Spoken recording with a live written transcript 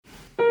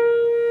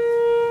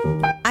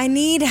I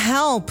need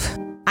help.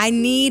 I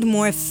need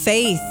more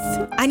faith.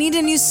 I need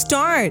a new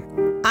start.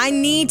 I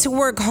need to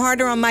work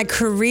harder on my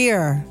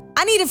career.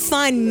 I need to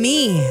find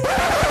me.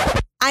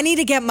 I need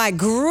to get my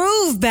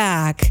groove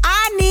back.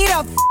 I need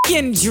a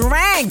fucking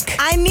drink.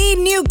 I need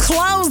new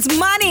clothes,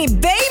 money,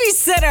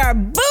 babysitter,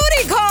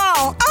 booty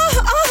call.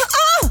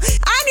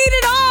 I need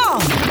it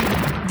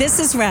all. This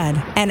is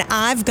Red, and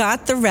I've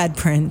got the red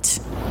print.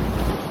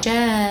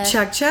 Check.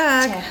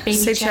 Baby,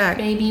 Say check.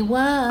 Baby,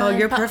 what? Oh,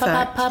 you're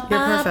perfect. You're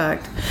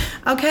perfect.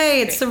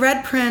 Okay, it's the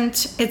Red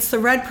Print. It's the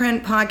Red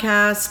Print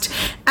podcast,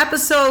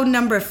 episode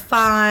number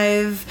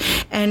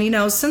 5.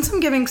 And, since I'm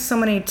giving so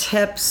many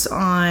tips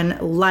on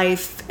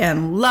life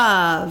and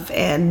love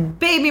and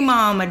baby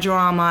mama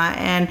drama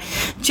and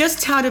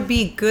just how to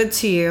be good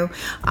to you,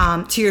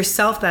 to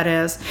yourself, that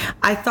is,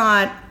 I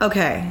thought,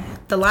 okay,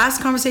 the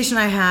last conversation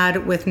I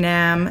had with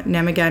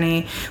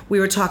Namageni, we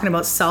were talking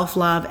about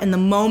self-love, and the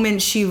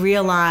moment she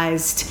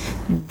realized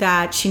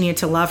that she needed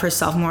to love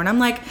herself more. And I'm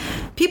like,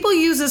 people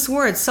use this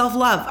word,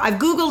 self-love. I've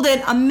Googled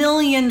it a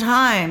million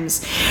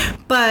times.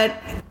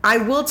 But I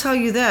will tell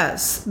you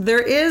this.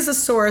 There is a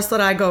source that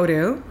I go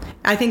to.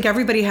 I think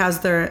everybody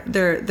has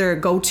their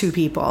go-to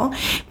people.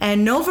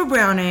 And Nova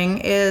Browning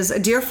is a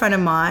dear friend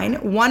of mine.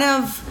 One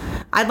of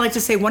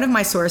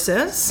my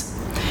sources.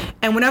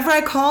 And whenever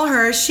I call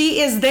her,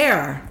 she is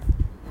there.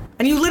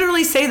 And you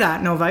literally say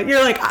that, Nova.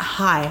 You're like,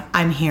 hi,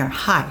 I'm here.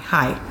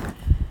 Hi.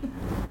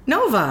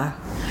 Nova.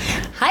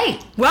 Hi.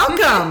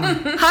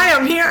 Welcome. Hi,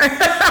 I'm here.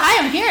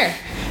 Hi, I'm here.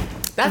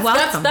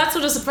 Welcome. That's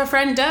what a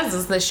friend does,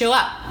 is they show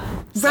up.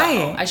 So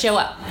right. I show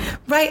up.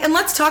 Right. And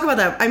let's talk about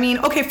that. I mean,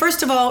 okay,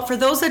 first of all, for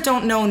those that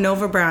don't know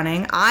Nova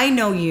Browning, I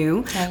know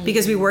you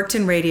because we worked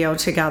in radio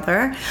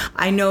together.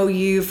 I know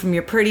you from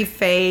your pretty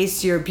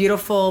face, your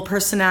beautiful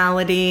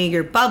personality,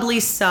 your bubbly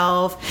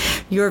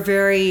self. You're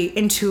very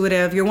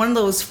intuitive. You're one of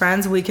those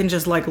friends we can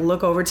just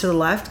look over to the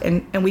left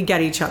and we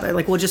get each other.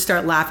 We'll just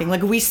start laughing.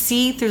 We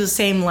see through the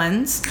same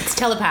lens. It's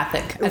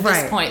telepathic at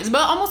this point. It's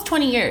about almost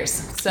 20 years.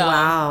 So,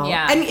 wow.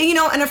 Yeah.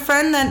 And a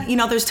friend that,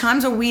 there's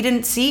times where we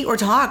didn't see or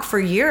talk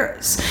for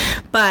years.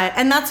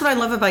 And that's what I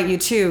love about you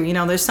too.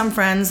 There's some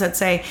friends that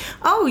say,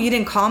 oh, you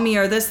didn't call me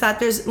or this, that.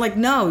 There's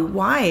no,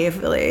 why?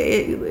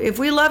 If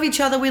we love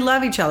each other, we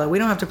love each other. We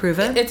don't have to prove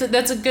it.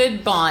 That's a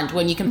good bond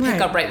when you can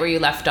pick up right where you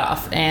left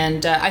off.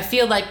 And I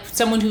feel like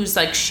someone who's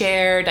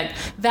shared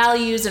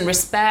values and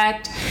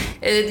respect,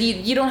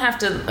 you don't have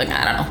to, I don't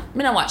know. I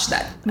mean, I watch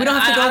that. We don't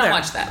have to go there. I don't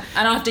watch that.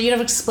 I don't have to,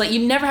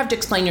 you never have to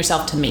explain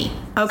yourself to me.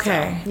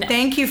 Okay. So, no.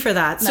 Thank you for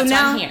that. That's why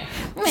I'm here.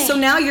 So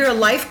now you're a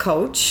life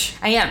coach.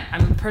 I am.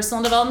 I'm a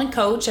personal development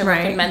coach. I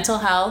work in mental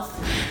health,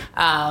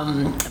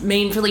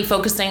 mainly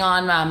focusing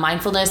on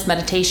mindfulness,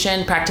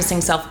 meditation,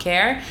 practicing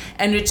self-care.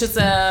 And it's just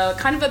a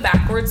kind of a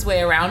backwards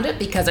way around it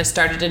because I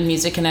started in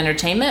music and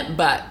entertainment,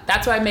 but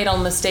that's why I made all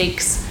the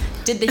mistakes,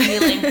 did the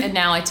healing, and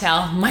now I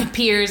tell my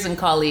peers and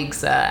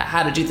colleagues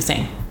how to do the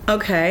same.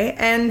 Okay.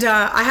 And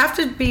I have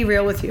to be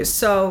real with you.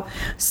 So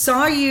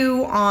saw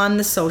you on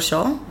the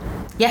social.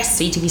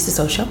 Yes, CTV's The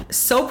Social.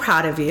 So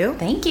proud of you.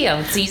 Thank you.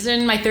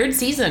 My 3rd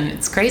season.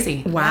 It's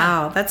crazy.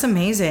 Wow, that's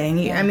amazing.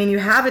 Yeah. I mean, you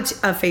have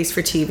a face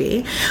for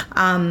TV.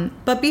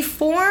 But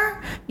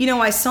before,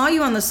 I saw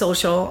you on the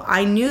social,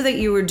 I knew that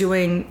you were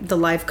doing the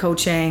life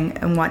coaching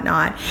and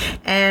whatnot.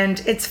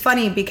 And it's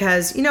funny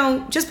because,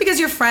 just because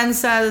your friend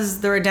says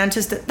they're a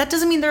dentist, that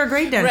doesn't mean they're a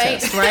great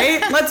dentist, right?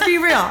 Let's be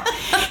real.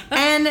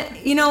 And,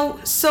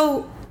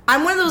 so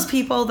I'm one of those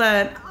people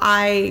that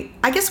I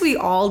guess we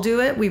all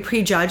do it. We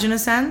prejudge in a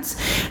sense.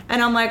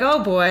 And I'm like,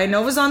 oh boy,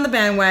 Nova's on the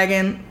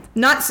bandwagon.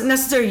 Not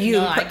necessarily you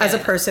as a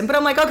person, but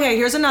I'm like, okay,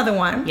 here's another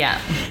one.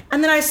 Yeah.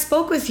 And then I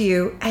spoke with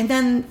you, and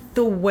then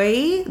the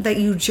way that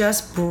you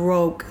just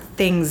broke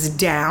things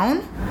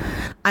down,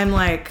 I'm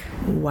like,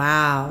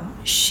 wow,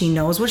 she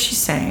knows what she's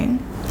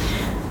saying.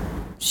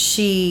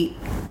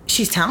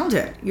 She's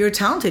talented. You're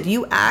talented.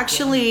 You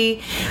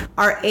actually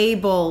are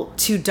able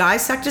to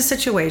dissect a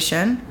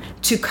situation,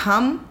 to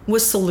come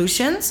with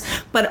solutions,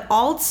 but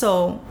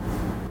also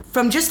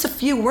from just a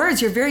few words,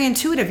 you're very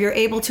intuitive. You're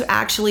able to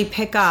actually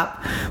pick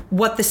up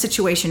what the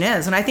situation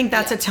is. And I think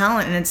that's a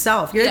talent in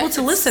itself. You're able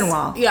to listen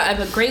well. Yeah,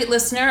 I'm a great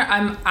listener.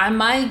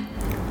 My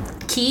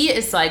key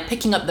is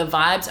picking up the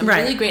vibes. I'm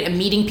really great at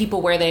meeting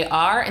people where they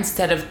are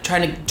instead of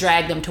trying to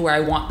drag them to where I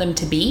want them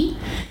to be.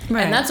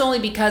 Right. And that's only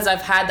because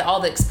I've had all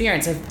the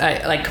experience.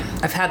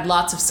 I've had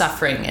lots of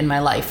suffering in my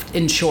life,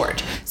 in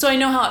short. So I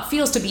know how it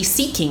feels to be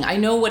seeking. I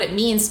know what it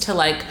means to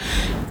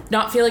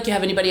not feel like you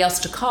have anybody else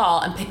to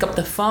call and pick up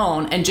the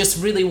phone and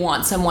just really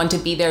want someone to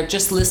be there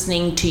just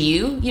listening to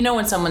you.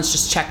 When someone's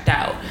just checked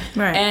out.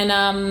 Right. And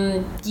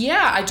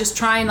I just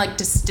try and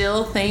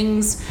distill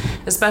things,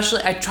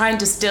 especially I try and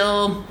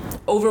distill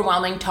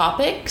overwhelming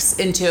topics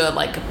into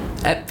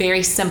a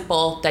very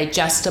simple,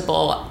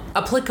 digestible,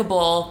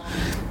 applicable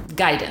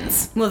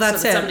guidance. Well,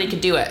 that's so that somebody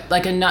could do it.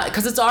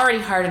 Because it's already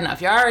hard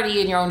enough. You're already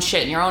in your own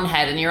shit, in your own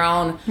head, in your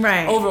own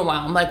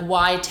overwhelm.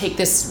 Why take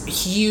this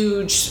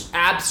huge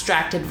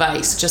abstract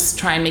advice? Just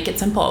try and make it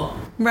simple.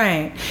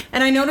 Right.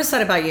 And I noticed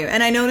that about you.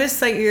 And I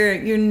noticed that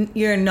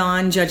you're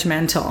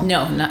non-judgmental.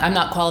 No, I'm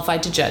not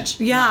qualified to judge.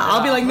 Yeah,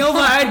 I'll be like, no,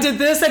 I did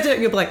this.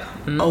 You'll be like,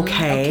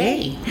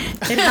 okay.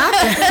 It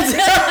happens.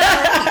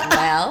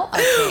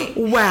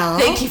 Well.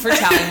 Thank you for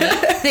telling me.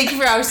 Thank you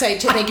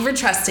for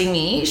trusting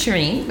me,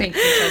 Shireen. Thank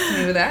you for trusting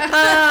me with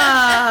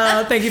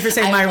that. Thank you for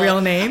saying my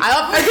real name.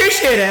 I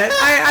appreciate it.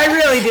 I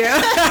really do.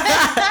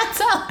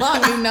 That's how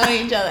long we've known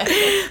each other.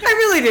 I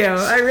really do.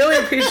 I really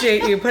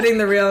appreciate you putting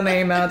the real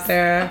name out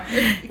there.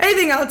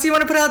 Anything else you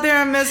want to put out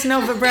there, Miss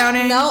Nova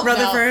Browning,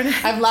 Rutherford? No.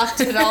 I've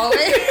locked it all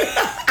away.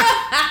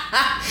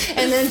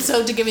 And then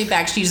so to give me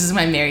back, she uses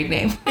my married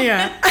name.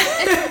 Yeah.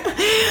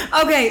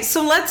 Okay,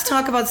 so let's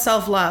talk about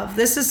self-love.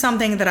 This is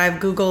something that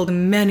I've Googled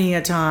many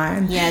a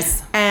time.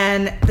 Yes.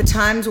 And the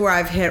times where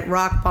I've hit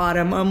rock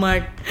bottom, I'm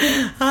like,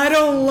 I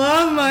don't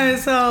love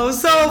myself.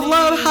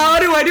 Self-love, how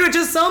do I do it?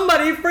 Just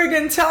somebody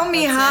freaking tell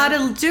me how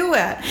to do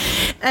it.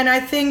 And I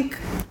think,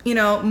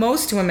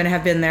 most women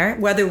have been there,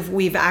 whether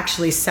we've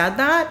actually said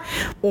that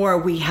or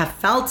we have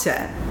felt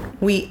it.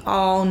 We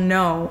all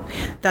know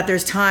that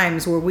there's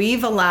times where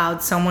we've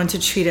allowed someone to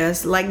treat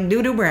us like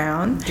doo-doo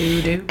brown.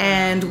 Doo-doo.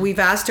 And we've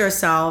asked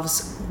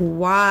ourselves,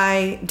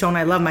 why don't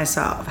I love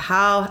myself?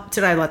 How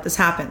did I let this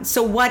happen?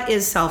 So what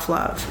is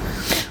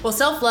self-love? Well,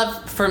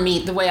 self-love for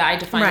me, the way I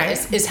define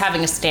it is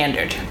having a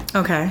standard.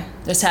 Okay.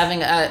 It's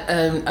having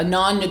a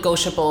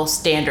non-negotiable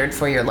standard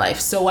for your life.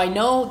 So I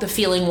know the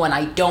feeling when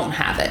I don't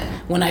have it,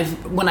 when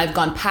I've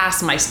gone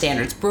past my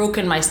standards,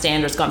 broken my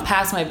standards, gone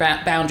past my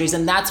boundaries,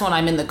 and that's when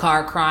I'm in the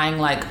car crying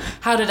like,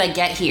 how did I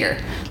get here?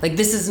 Like,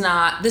 this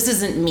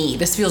isn't me.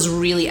 This feels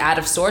really out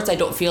of sorts. I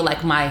don't feel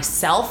like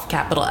myself,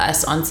 capital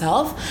S on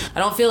self. I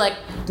don't feel like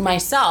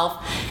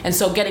myself. And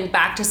so getting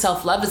back to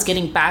self-love is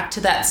getting back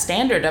to that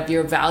standard of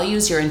your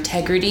values, your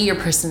integrity, your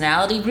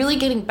personality, really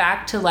getting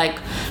back to like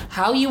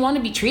how you want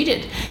to be treated.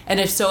 And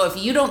if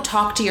you don't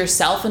talk to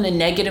yourself in a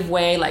negative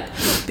way, like,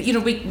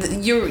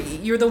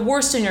 you're the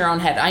worst in your own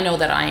head. I know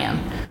that I am,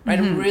 right?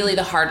 Mm-hmm. I'm really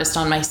the hardest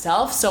on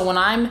myself. So when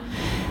I'm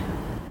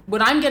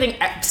getting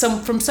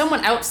from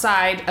someone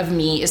outside of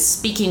me is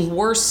speaking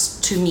worse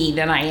to me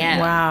than I am.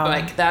 Wow.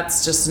 Like,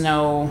 that's just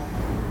no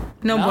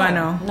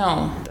bueno.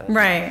 No.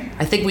 Right.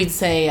 I think we'd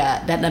say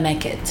that na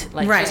make it.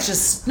 Like, right. It's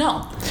just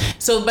no.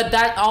 So, but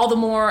that all the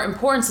more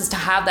importance is to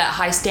have that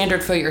high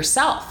standard for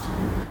yourself.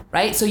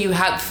 Right? So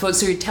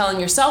you're telling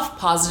yourself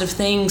positive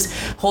things,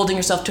 holding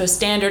yourself to a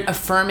standard,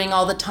 affirming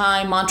all the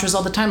time, mantras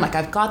all the time, like,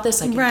 I've got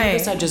this, I can do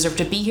this, I deserve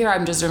to be here,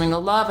 I'm deserving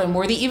of love, I'm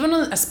worthy,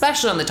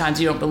 especially on the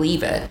times you don't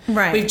believe it.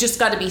 Right. We've just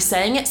got to be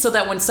saying it so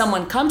that when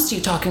someone comes to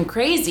you talking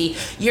crazy,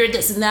 you're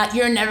this and that,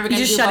 you're never going to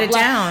do just shut blah, it blah.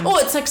 down. Oh,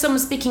 it's like someone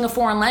speaking a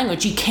foreign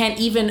language. You can't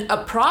even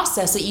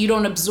process it. You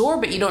don't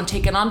absorb it. You don't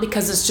take it on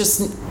because it's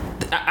just...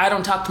 I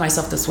don't talk to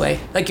myself this way.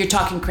 Like, you're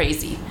talking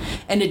crazy.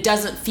 And it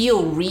doesn't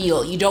feel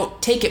real. You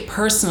don't take it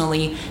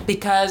personally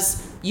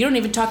because you don't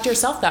even talk to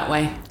yourself that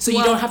way. So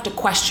you don't have to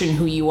question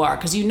who you are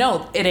because you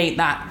know it ain't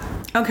that.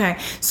 Okay.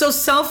 So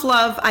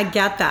self-love, I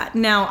get that.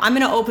 Now, I'm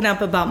going to open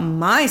up about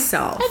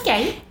myself.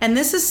 Okay. And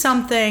this is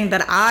something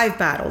that I've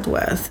battled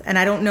with. And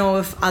I don't know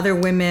if other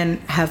women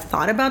have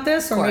thought about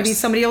this, or maybe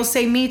somebody will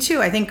say me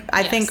too. I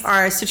think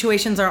our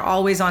situations are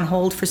always on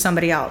hold for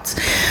somebody else.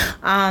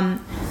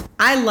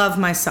 I love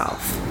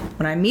myself.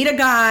 When I meet a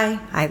guy,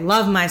 I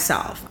love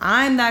myself.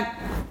 I'm that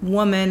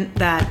woman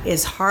that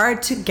is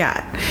hard to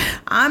get.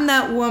 I'm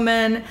that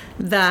woman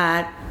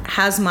that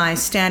has my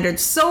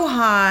standards so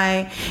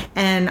high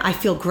and I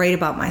feel great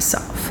about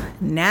myself.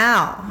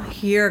 Now,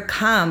 here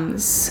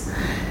comes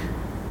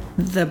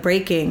the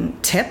breaking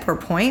tip or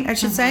point, I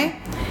should say.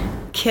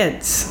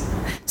 Kids.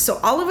 So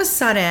all of a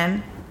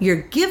sudden,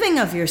 you're giving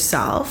of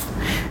yourself,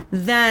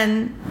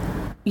 then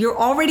you're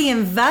already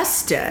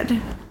invested.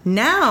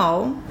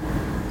 Now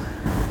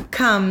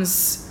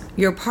comes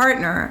your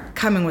partner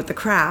coming with the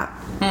crap.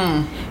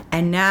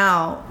 And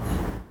now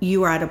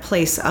you are at a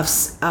place of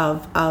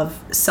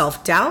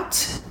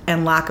self-doubt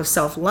and lack of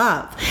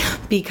self-love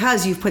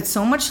because you've put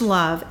so much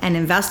love and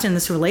invest in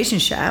this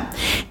relationship.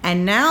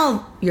 And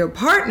now your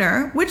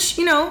partner, which,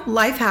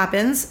 life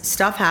happens,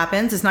 stuff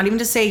happens. It's not even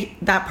to say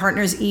that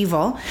partner's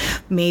evil.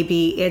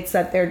 Maybe it's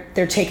that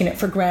they're taking it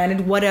for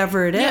granted,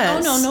 whatever it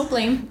is. Oh, no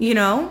blame.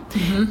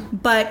 Mm-hmm.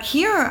 But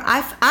here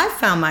I've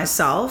found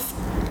myself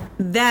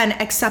then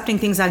accepting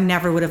things I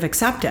never would have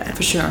accepted.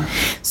 For sure.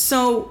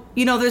 So,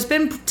 there's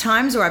been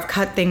times where I've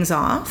cut things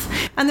off,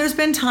 and there's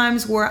been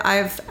times where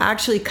I've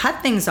actually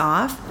cut things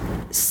off,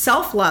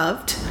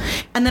 self-loved,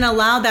 and then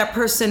allowed that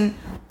person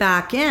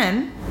back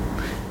in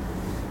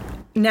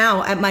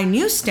now at my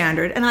new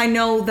standard, and I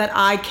know that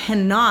I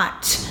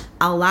cannot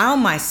allow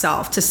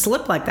myself to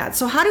slip like that.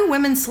 So how do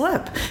women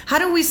slip? How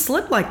do we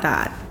slip like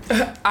that?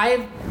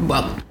 I don't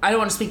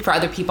want to speak for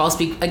other people. I'll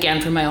speak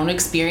again from my own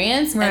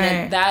experience. Right.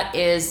 And that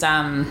is,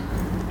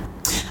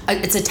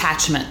 it's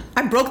attachment.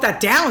 I broke that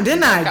down,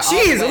 didn't I?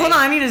 Jeez, hold on.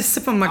 I need to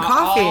sip on my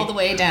coffee. All the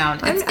way down.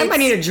 I might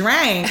need a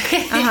drink.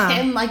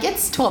 And like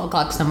it's 12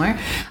 o'clock somewhere.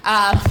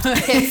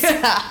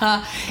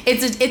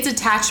 It's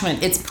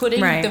attachment. It's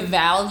putting the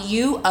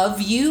value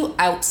of you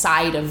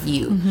outside of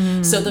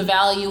you. So the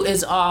value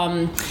is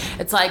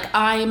it's like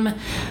I'm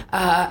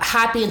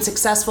happy and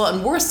successful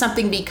and worth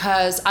something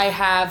because I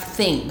have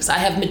things. I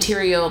have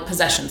material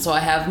possessions. So I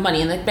have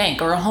money in the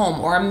bank or a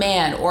home or a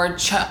man or a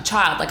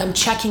child. Like I'm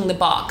checking the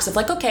box of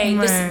like, okay,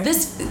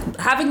 this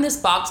having this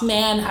box,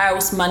 man,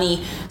 house,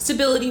 money,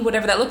 stability,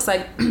 whatever that looks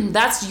like,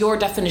 that's your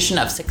definition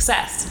of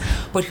success.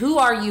 But who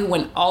are you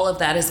when all of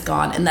that is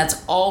gone? And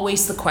that's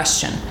always the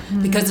question,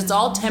 because it's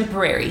all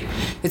temporary.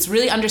 It's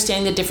really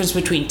understanding the difference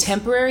between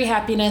temporary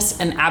happiness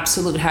and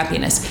absolute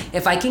happiness.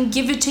 If I can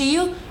give it to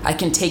you, I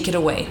can take it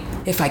away.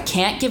 If I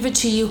can't give it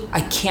to you,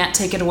 I can't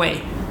take it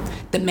away.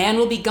 The man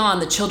will be gone,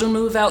 the children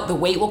move out, the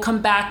weight will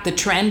come back, the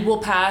trend will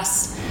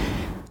pass.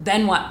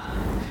 Then what?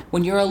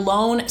 When you're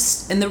alone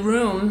in the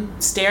room,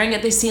 staring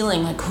at the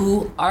ceiling, like,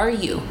 who are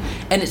you?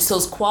 And it's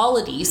those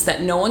qualities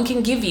that no one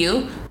can give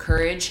you: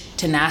 courage,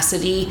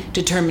 tenacity,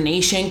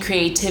 determination,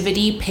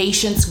 creativity,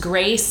 patience,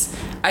 grace.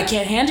 I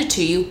can't hand it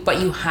to you,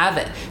 but you have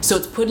it. So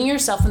it's putting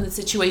yourself in the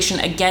situation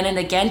again and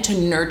again to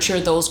nurture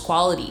those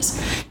qualities.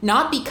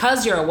 Not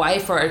because you're a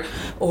wife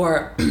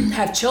or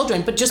have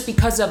children, but just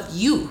because of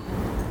you.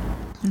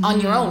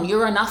 On your own,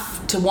 you're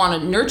enough to want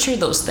to nurture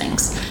those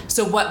things.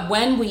 So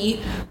when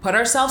we put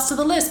ourselves to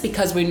the list,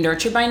 because we're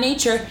nurtured by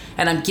nature,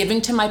 and I'm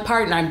giving to my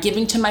partner, I'm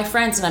giving to my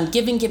friends, and I'm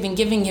giving,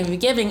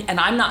 and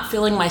I'm not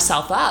filling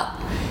myself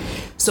up.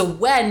 So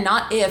when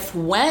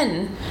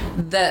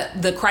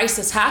the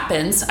crisis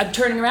happens, I'm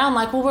turning around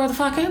like, well, where the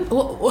fuck am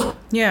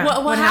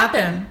I? What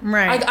happened?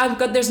 Right. I've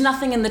got, there's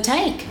nothing in the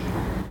tank.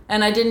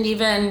 And I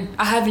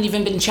haven't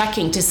even been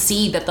checking to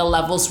see that the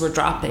levels were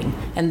dropping.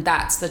 And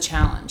that's the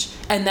challenge.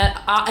 And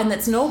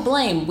that's no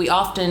blame. We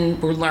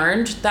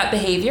learned that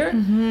behavior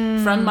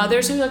from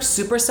mothers who are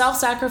super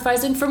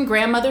self-sacrificing, from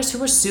grandmothers who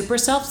were super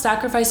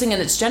self-sacrificing, and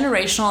it's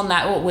generational and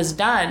that what was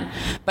done.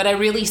 But I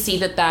really see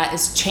that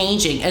is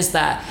changing, as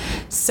that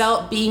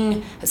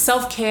being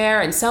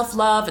self-care and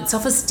self-love and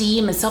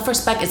self-esteem and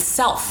self-respect is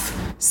self.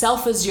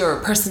 Self is your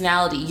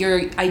personality,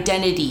 your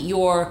identity,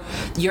 your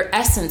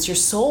essence, your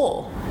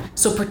soul.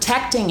 So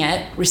protecting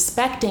it,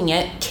 respecting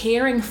it,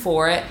 caring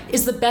for it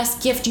is the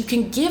best gift you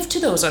can give to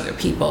those other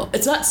people.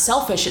 It's not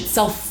selfish, it's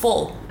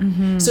self-full.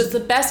 So it's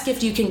the best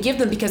gift you can give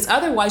them, because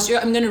otherwise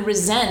I'm going to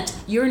resent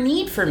your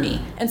need for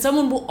me. And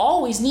someone will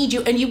always need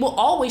you, and you will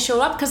always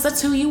show up because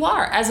that's who you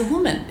are as a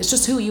woman. It's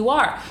just who you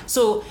are.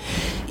 So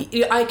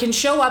I can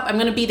show up, I'm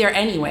going to be there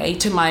anyway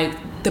to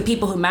the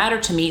people who matter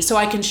to me, so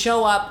I can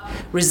show up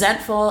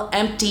resentful,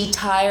 empty,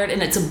 tired,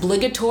 and it's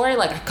obligatory,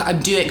 like I'm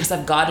doing it because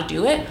I've got to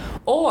do it.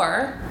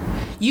 Or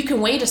you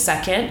can wait a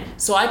second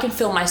so I can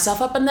fill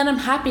myself up, and then I'm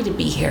happy to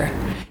be here.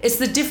 It's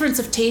the difference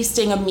of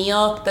tasting a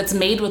meal that's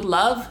made with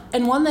love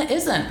and one that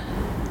isn't.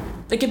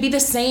 It could be the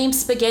same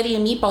spaghetti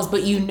and meatballs,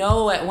 but you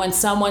know it when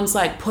someone's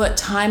like put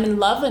time and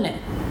love in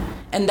it.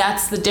 And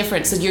that's the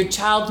difference. So your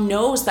child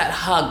knows that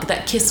hug,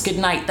 that kiss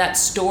goodnight, that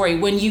story.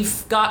 When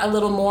you've got a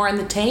little more in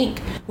the tank,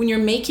 when you're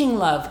making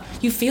love,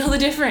 you feel the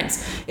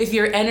difference. If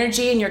you're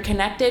energy and you're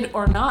connected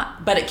or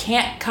not. But it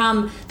can't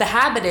come. The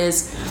habit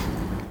is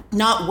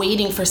not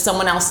waiting for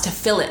someone else to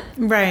fill it.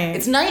 Right.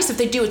 It's nice if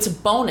they do. It's a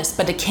bonus,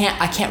 but I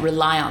can't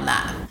rely on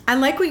that. I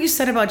like what you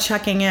said about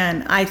checking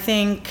in. I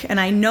think, and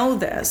I know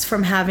this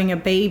from having a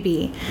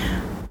baby,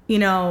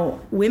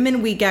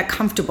 women, we get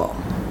comfortable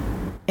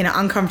in an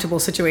uncomfortable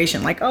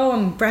situation, like, oh,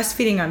 I'm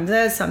breastfeeding, I'm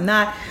this, I'm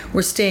that,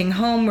 we're staying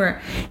home,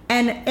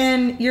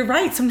 and you're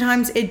right,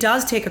 sometimes it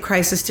does take a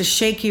crisis to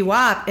shake you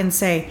up and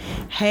say,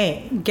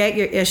 hey, get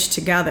your ish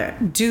together,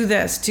 do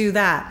this, do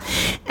that.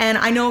 And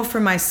I know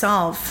for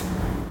myself,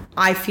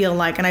 I feel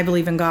like, and I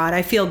believe in God,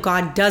 I feel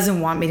God doesn't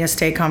want me to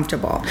stay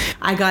comfortable.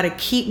 I got to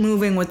keep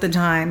moving with the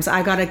times.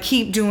 I got to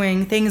keep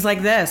doing things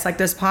like this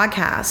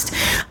podcast.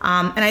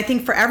 And I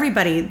think for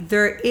everybody,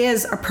 there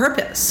is a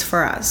purpose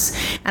for us.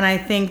 And I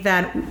think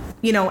that,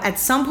 at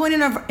some point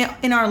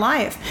in our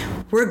life,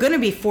 we're going to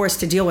be forced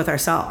to deal with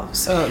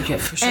ourselves. Oh, yeah,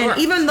 for sure. And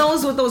even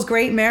those with those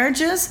great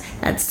marriages,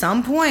 at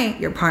some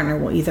point, your partner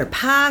will either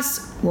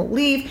pass, will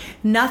leave,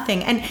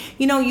 nothing. And,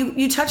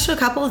 you touched a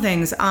couple of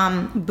things.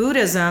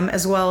 Buddhism,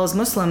 as well as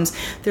Muslims,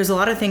 there's a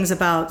lot of things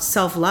about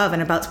self-love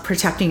and about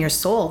protecting your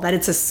soul, that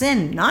it's a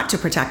sin not to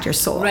protect your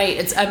soul.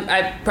 Right.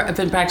 I've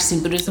been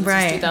practicing Buddhism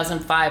since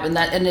 2005,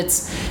 and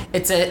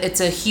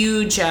it's a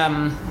huge,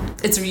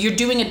 you're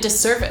doing a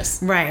disservice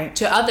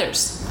to others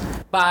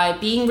by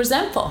being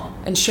resentful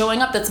and showing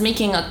up. That's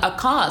making a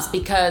cause,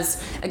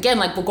 because again,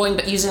 like we're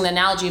using the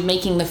analogy of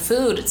making the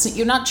food,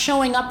 you're not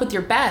showing up with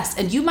your best,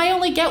 and you might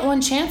only get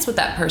one chance with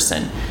that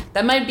person.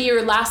 That might be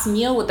your last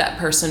meal with that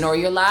person or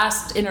your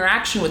last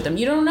interaction with them.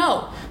 You don't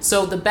know.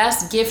 So the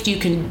best gift you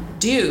can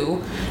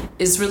do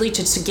is really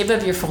to give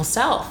of your full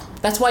self.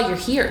 That's why you're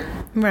here.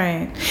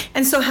 Right.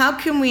 And so how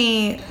can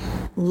we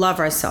love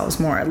ourselves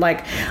more.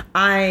 Like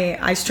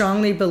I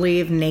strongly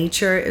believe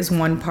nature is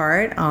one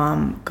part.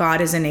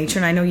 God is in nature,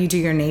 and I know you do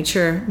your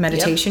nature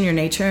meditation, your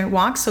nature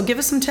walks. So give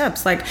us some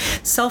tips, like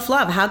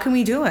self-love. How can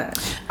we do it?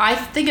 I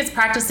think it's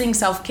practicing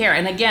self-care,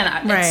 and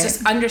again, it's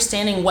just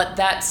understanding what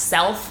that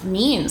self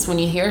means. When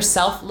you hear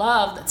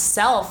self-love, that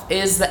self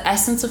is the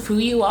essence of who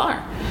you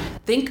are.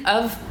 Think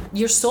of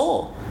your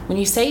soul. When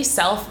you say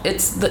self,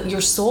 it's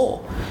your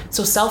soul.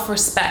 So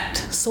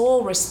self-respect,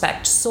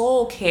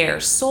 soul care,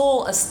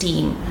 soul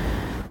esteem,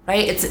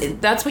 right?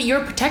 That's what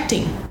you're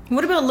protecting.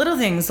 What about little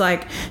things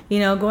like,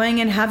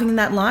 going and having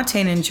that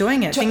latte and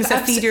enjoying it? Things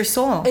that feed your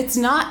soul.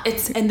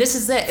 And this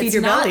is it. Feed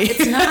your belly.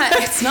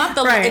 It's not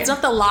the Right. It's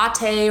not the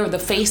latte or the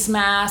face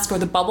mask or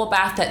the bubble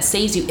bath that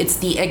saves you. It's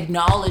the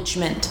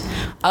acknowledgement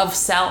of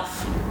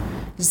self.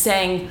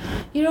 Saying,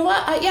 you know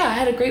what, I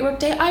had a great work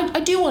day. I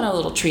do want a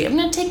little treat. I'm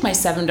going to take my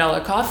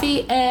 $7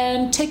 coffee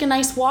and take a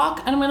nice walk,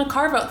 and I'm going to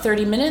carve out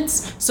 30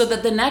 minutes so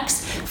that the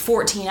next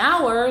 14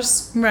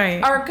 hours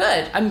are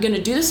good. I'm going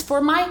to do this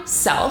for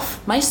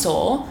myself, my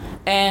soul,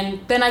 and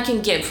then I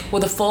can give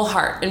with a full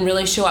heart and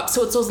really show up.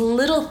 So it's those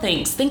little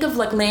things. Think of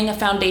like laying a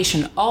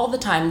foundation all the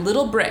time,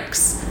 little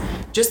bricks.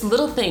 Just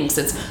little things.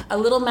 It's a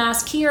little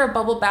mask here, a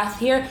bubble bath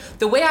here.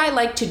 The way I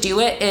like to do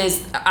it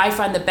is I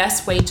find the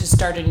best way to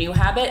start a new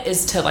habit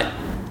is to like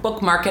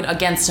bookmark it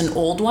against an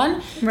old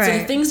one. Right. So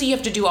the things that you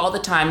have to do all the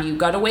time, you've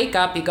got to wake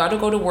up, you've got to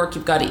go to work,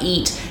 you've got to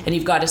eat, and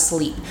you've got to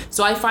sleep.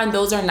 So I find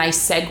those are nice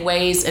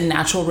segues and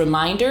natural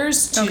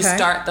reminders to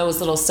start those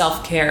little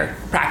self-care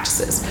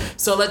practices.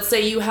 So let's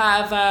say you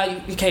have,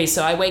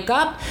 so I wake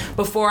up,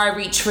 before I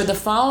reach for the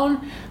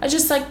phone, I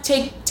just like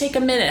take a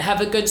minute, have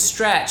a good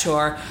stretch,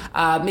 or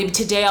maybe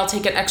today I'll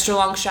take an extra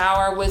long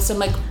shower with some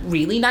like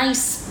really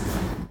nice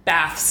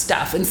bath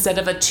stuff instead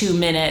of a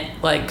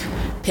 2-minute like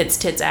pits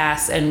tits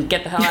ass and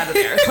get the hell out of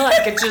there.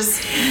 Like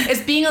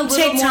it's being a little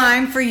take more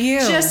time for you.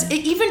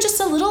 Even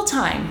just a little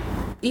time.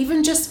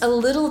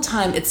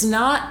 It's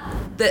not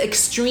the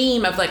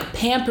extreme of like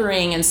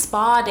pampering and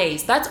spa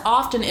days. That's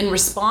often in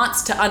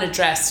response to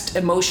unaddressed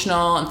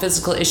emotional and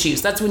physical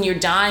issues. That's when you're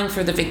dying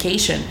for the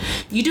vacation.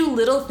 You do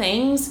little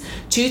things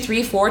 2,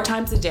 3, 4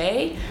 times a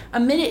day. A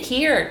minute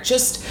here,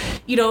 just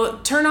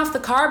turn off the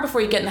car before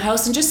you get in the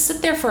house and just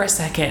sit there for a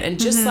second and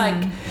just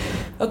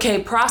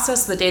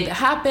process the day that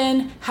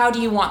happened. How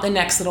do you want the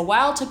next little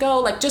while to go?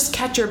 Like just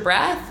catch your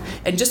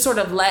breath and just sort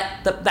of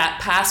let that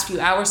past few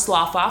hours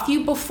slough off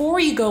you before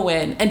you go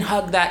in and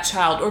hug that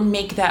child or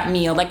make that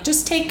meal. Like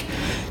just take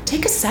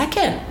a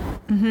second.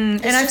 Mm-hmm.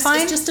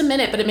 It's just a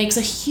minute, but it makes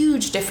a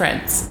huge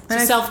difference. So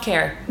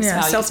self-care.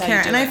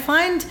 Self-care. And I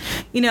find,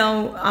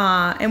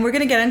 and we're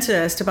going to get into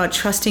this about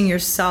trusting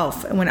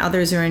yourself when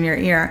others are in your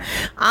ear.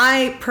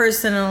 I'm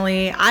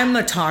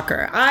a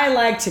talker. I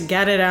like to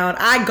get it out.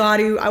 I'd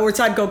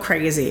go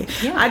crazy.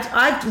 Yeah.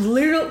 I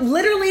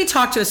literally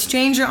talked to a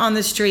stranger on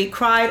the street,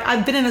 cried.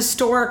 I've been in a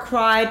store,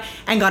 cried,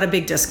 and got a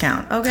big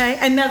discount. Okay.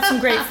 And met some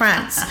great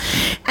friends.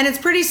 And it's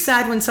pretty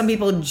sad when some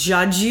people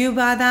judge you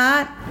by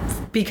that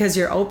because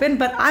you're open,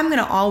 but I'm going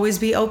to always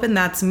be open.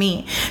 That's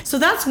me. So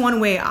that's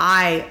one way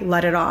I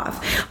let it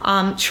off.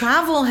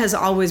 Travel has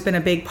always been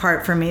a big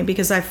part for me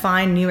because I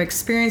find new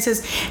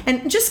experiences,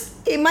 and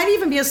it might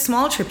even be a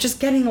small trip.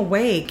 Just getting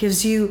away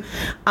gives you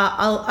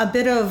a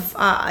bit of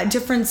a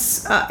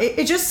difference.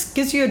 It just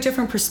gives you a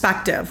different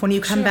perspective when you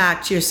come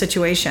back to your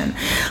situation.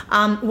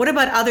 What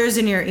about others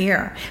in your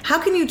ear?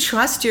 How can you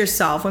trust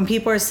yourself when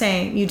people are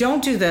saying, you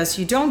don't do this,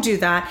 you don't do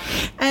that?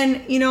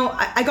 And,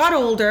 I got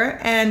older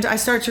and I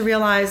started to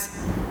realize,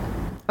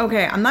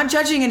 okay, I'm not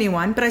judging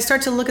anyone, but I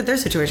start to look at their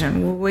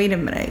situation. Wait a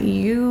minute.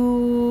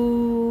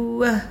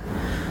 You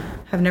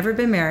have never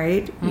been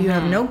married. Mm-hmm. You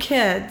have no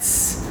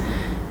kids.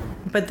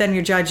 But then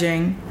you're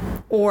judging,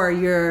 or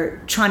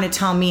you're trying to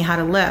tell me how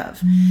to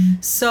live.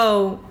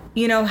 So,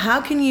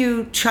 how can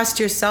you trust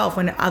yourself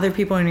when other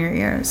people are in your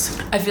ears?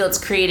 I feel it's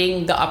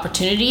creating the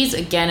opportunities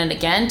again and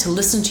again to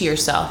listen to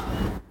yourself.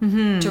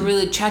 Mm-hmm. To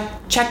really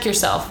check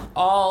yourself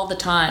all the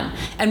time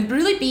and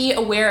really be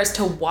aware as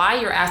to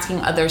why you're asking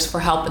others for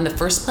help in the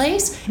first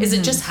place. Mm-hmm. Is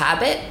it just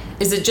habit?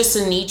 Is it just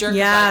a knee-jerk?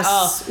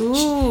 Yes.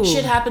 Like,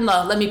 shit happened.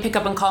 Let me pick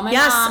up and call my mom.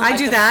 Yes, I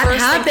do that.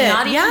 Habit.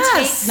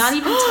 Not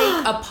even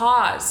take a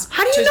pause.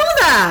 How do you know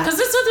that? Because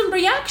this isn't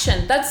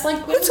reaction. That's like...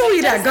 Who told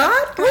you that,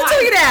 God? Who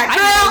told you that,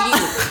 girl?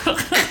 I know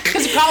you.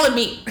 Because you're calling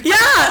me.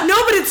 Yeah. No,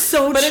 but it's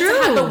so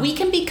true. But we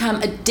can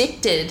become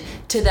addicted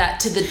to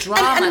the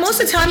drama. And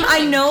most of the time,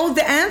 I know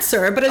the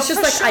answer, but it's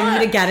just like, I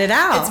need to get it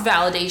out. It's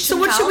validation. So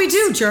what should we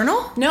do?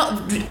 Journal? No,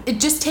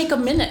 just take a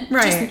minute.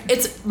 Right.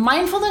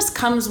 Mindfulness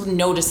comes with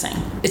noticing.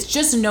 It's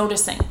just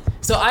noticing.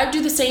 So I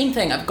do the same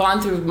thing. I've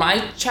gone through my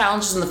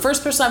challenges, and the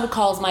first person I would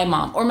call is my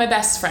mom or my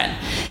best friend.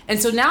 And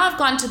so now I've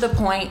gotten to the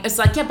point, it's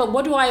like, but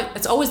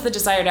it's always the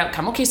desired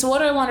outcome. Okay, so what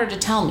do I want her to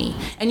tell me?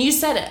 And you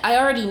said it. I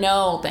already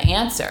know the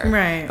answer.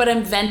 Right. But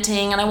I'm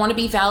venting, and I want to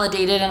be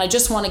validated, and I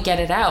just want to get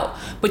it out.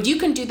 But you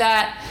can do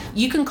that.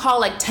 You can call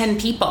like 10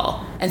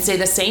 people and say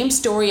the same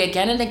story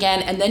again and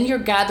again, and then you're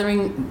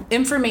gathering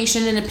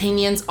information and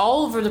opinions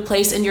all over the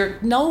place, and you're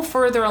no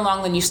further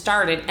along than you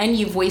started, and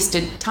you've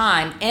wasted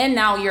time, and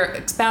now you're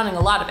expounding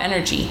a lot of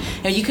energy.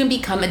 And you can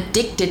become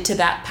addicted to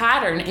that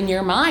pattern in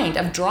your mind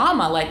of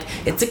drama. Like,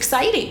 it's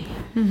exciting.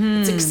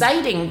 It's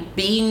exciting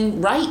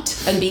being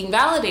right and being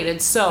validated.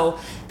 So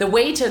the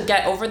way to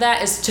get over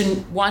that is to,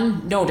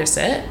 one, notice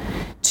it.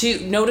 To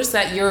notice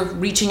that you're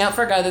reaching out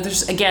for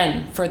others,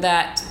 again, for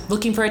that,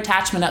 looking for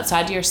attachment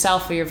outside of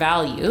yourself or your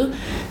value.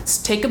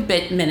 So take a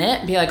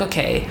minute, be like,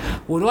 okay,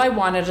 what do I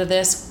want out of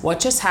this?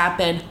 What just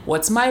happened?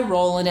 What's my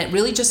role in it?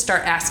 Really just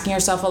start asking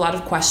yourself a lot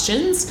of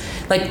questions.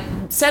 Like,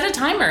 set a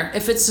timer.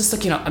 If it's just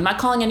like, I'm not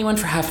calling anyone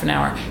for half an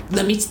hour.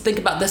 Let me think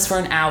about this for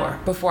an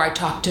hour before I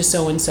talk to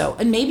so-and-so.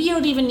 And maybe you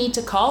don't even need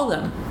to call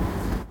them.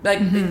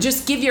 Like,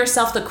 just give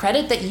yourself the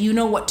credit that you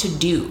know what to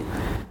do.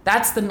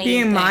 That's the main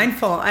thing. Being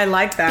mindful. I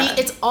like that.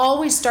 It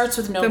always starts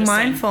with noticing. The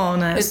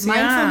mindfulness.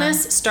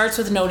 Mindfulness starts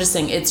with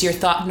noticing. It's your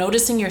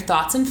noticing your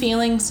thoughts and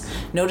feelings,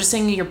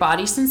 noticing your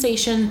body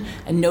sensation,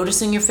 and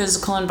noticing your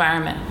physical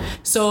environment.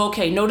 So,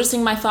 okay,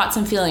 noticing my thoughts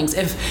and feelings.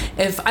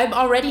 If I'm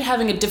already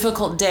having a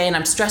difficult day and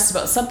I'm stressed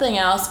about something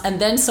else,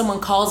 and then someone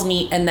calls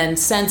me and then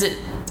sends it,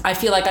 I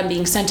feel like I'm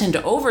being sent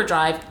into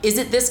overdrive. Is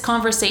it this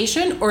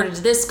conversation, or did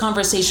this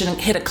conversation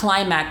hit a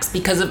climax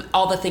because of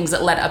all the things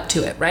that led up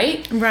to it,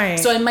 right? Right.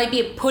 So I might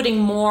be putting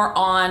more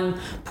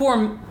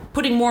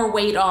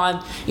weight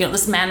on,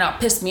 this man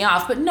pissed me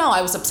off, but no,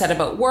 I was upset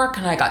about work,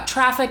 and I got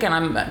traffic, and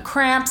I'm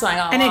cramps, and I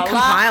got and it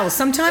compiles.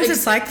 Sometimes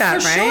it's like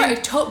that, for right?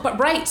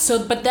 Sure,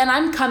 but then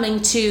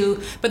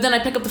I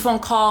pick up the phone,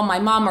 call my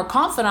mom or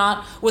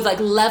confidant with like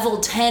level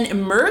 10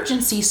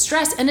 emergency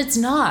stress, and it's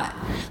not.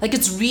 Like,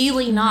 it's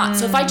really not.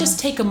 So if I just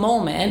take a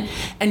moment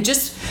and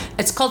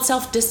it's called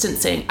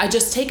self-distancing. I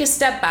just take a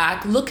step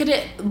back, look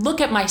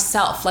at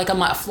myself like I'm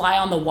a fly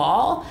on the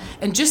wall,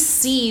 and just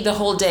see the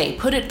whole day,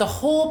 the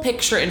whole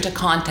picture into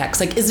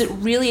context. Like, is it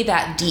really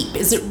that deep?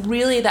 Is it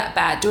really that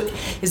bad?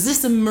 Is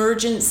this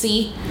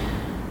emergency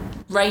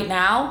right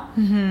now?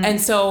 And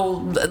so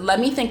let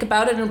me think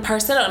about it and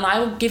parse it out, and I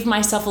will give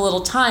myself a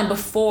little time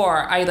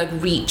before I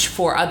reach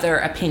for other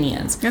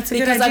opinions. That's a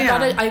good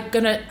idea. I'm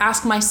gonna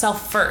ask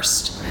myself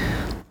first.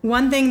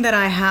 One thing that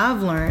I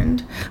have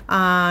learned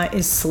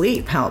is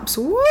sleep helps.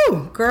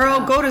 Woo!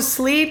 Girl, go to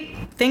sleep,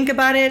 think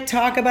about it,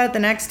 talk about it the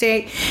next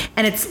day,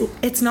 and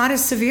it's not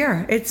as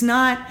severe. It's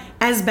not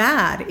as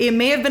bad. It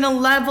may have been a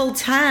level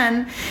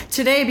 10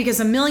 today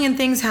because a million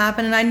things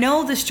happen, and I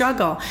know the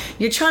struggle.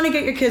 You're trying to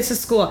get your kids to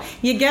school.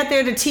 You get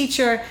there, the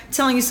teacher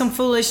telling you some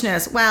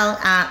foolishness. Well,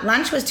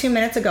 lunch was 2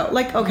 minutes ago.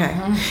 Like, okay.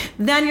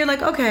 Then you're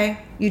like, okay.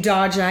 You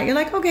dodge that. You're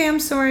like, okay, I'm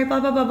sorry, blah,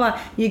 blah, blah, blah.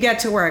 You get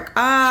to work.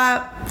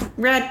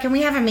 Red, can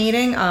we have a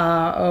meeting?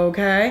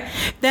 Okay.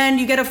 Then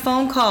you get a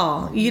phone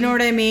call. You know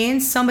what I mean?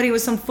 Somebody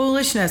with some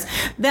foolishness.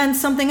 Then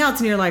something else.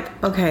 And you're like,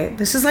 okay,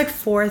 this is like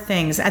 4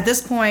 things. At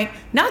this point,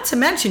 not to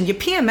mention, you're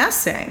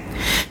PMSing.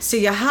 So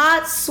you're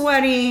hot,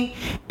 sweaty,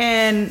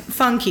 and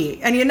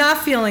funky. And you're not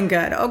feeling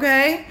good,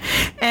 okay?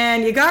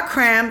 And you got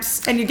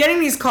cramps, and you're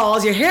getting these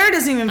calls. Your hair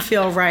doesn't even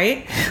feel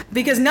right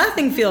because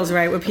nothing feels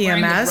right with PMS. You're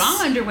wearing the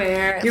wrong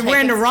underwear. You're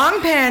wearing the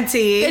wrong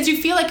panty. Because you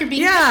feel like you're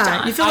being picked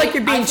on. You feel like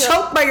you're being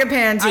choked by your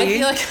panty. I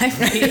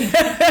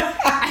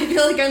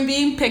feel like I'm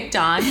being picked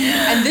on.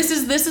 And this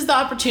is the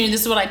opportunity.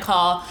 This is what I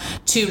call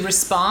to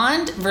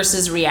respond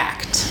versus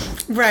react.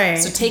 Right.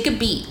 So take a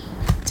beat,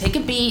 take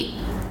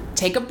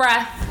a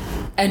breath,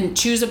 and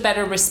choose a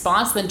better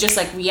response than just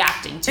like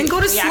reacting to it. And go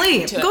to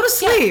sleep. Go to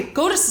sleep. Yeah,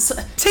 go to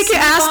take your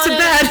ass to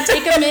bed.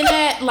 Take a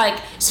minute,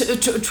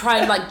 to try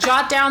and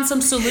jot down some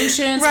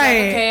solutions.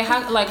 Right.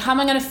 How am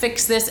I going to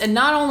fix this? And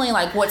not only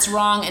what's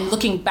wrong and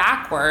looking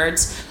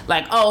backwards,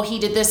 oh, he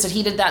did this and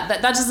he did that.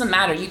 That doesn't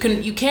matter.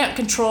 You can't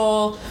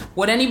control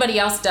what anybody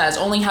else does.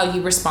 Only how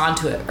you respond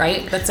to it.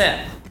 Right. That's it.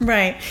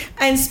 Right.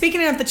 And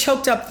speaking of the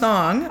choked up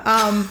thong,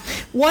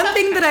 one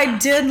thing that I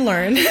did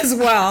learn as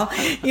well,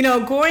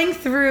 going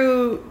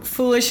through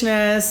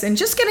foolishness and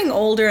just getting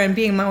older and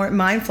being more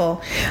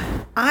mindful,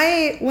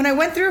 when I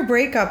went through a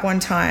breakup one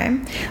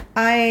time,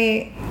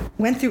 I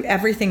went through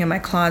everything in my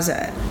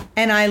closet,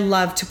 and I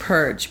love to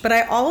purge, but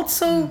I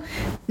also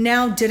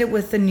now did it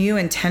with a new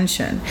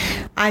intention.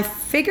 I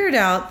figured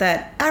out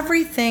that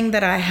everything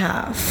that I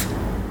have,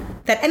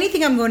 that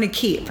anything I'm going to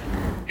keep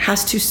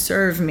has to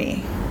serve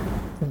me.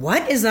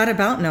 What is that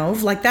about,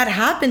 Nove? That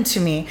happened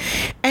to me,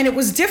 and it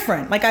was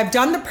different. I've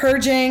done the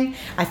purging,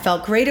 I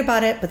felt great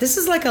about it, but this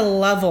is a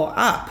level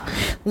up.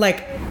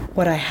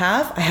 What I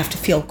have to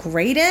feel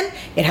great in.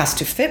 It has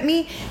to fit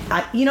me.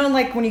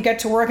 When you get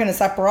to work and it's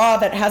that bra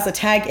that has a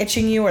tag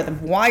itching you or the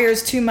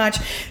wire's too much.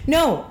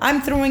 No,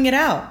 I'm throwing it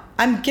out.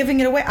 I'm giving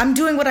it away. I'm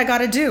doing what I got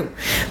to do.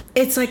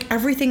 It's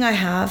everything I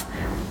have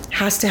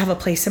has to have a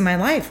place in my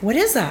life. What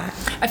is that?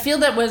 I feel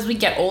that as we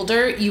get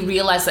older, you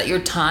realize that your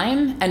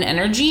time and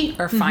energy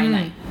are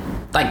finite.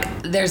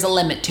 There's a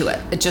limit to it.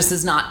 It just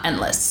is not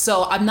endless.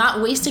 So I'm not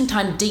wasting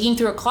time digging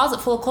through a closet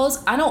full of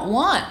clothes I don't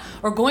want,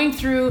 or going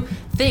through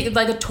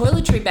like a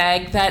toiletry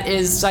bag that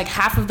is like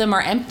half of them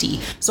are empty.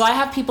 So I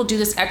have people do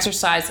this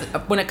exercise.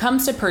 When it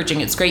comes to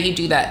purging, it's great you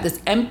do that.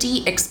 This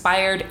empty,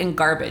 expired, and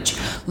garbage.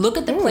 Look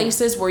at the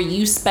places where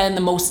you spend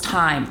the most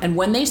time. And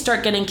when they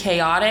start getting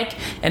chaotic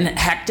and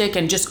hectic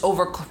and just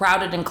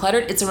overcrowded and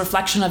cluttered, it's a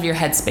reflection of your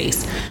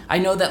headspace. I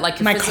know that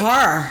like my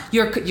car.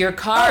 Your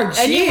car,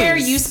 anywhere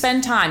you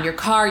spend time, your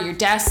car, your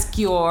desk,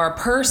 your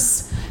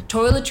purse,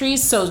 toiletries.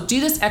 So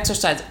do this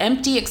exercise,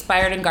 empty,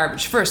 expired, and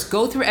garbage. First,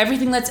 go through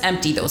everything that's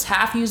empty. Those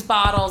half-used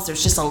bottles,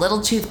 there's just a little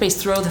toothpaste,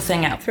 throw the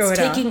thing out.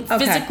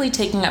 Physically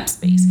taking up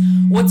space.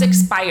 What's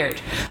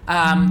expired?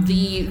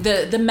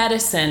 The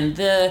medicine,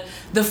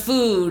 the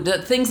food,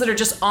 the things that are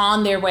just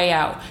on their way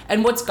out.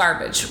 And what's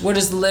garbage? What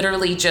is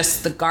literally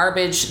just the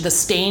garbage, the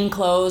stained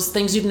clothes,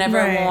 things you've never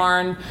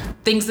worn,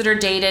 things that are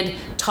dated,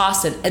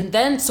 toss it. And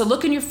then, so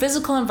look in your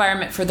physical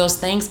environment for those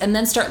things, and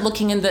then start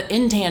looking in the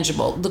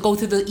intangible. Go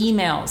through the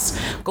emails,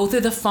 go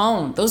through the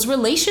phone, those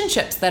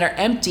relationships that are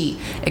empty,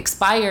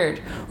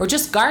 expired, or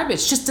just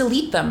garbage, just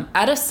delete them.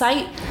 Out of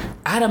sight,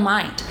 out of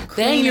mind.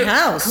 Clean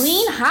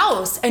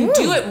house and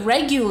do it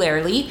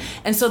regularly.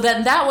 And so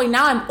that way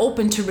now I'm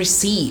open to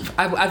receive.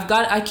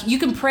 You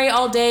can pray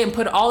all day and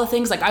put all the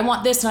things like I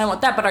want this and I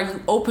want that, but are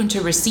you open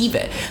to receive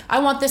it? I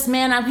want this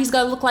man, he's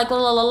got to look like la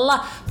la la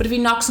la. But if he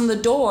knocks on the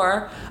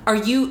door, are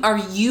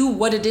you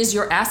what it is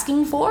you're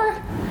asking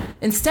for?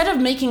 Instead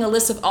of making a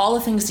list of all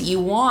the things that you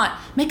want,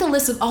 make a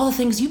list of all the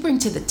things you bring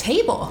to the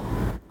table.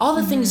 All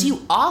the things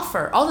you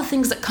offer, all the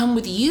things that come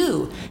with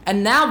you.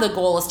 And now the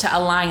goal is to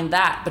align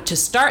that. But to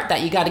start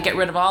that, you got to get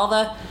rid of all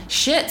the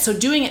shit. So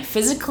doing it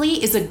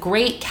physically is a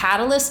great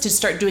catalyst to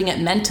start doing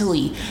it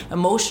mentally,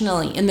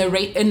 emotionally, in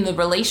the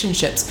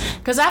relationships.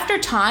 Because after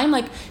time,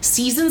 like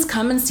seasons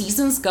come and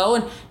seasons go,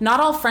 and not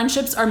all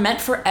friendships are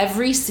meant for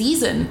every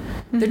season.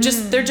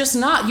 They're just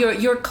not.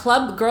 Your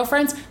club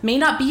girlfriends may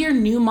not be your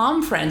new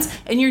mom friends,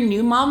 and your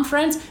new mom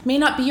friends may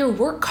not be your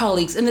work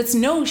colleagues, and it's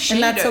no shade.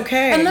 And that's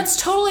okay. And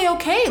that's totally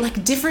okay.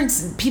 Like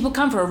different people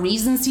come for a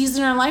reason,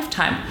 season, or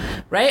lifetime,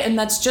 right? And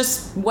that's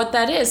just what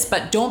that is.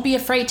 But don't be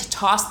afraid to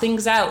toss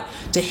things out,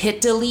 to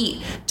hit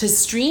delete, to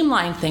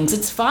streamline things.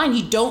 It's fine.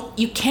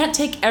 You can't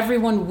take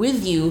everyone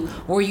with you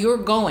where you're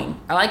going.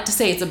 I like to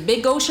say it's a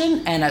big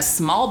ocean and a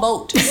small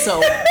boat.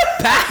 So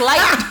pack light.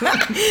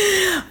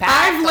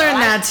 I've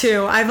learned that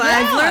too. I've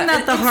learned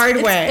that the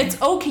hard way.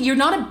 It's okay. You're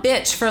not a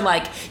bitch for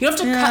like, you don't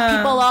have to cut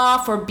people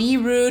off or be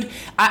rude.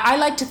 I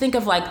like to think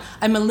of like,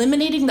 I'm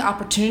eliminating the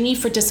opportunity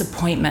for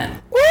disappointment.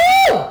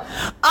 Woo!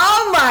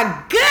 Oh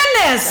my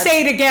goodness!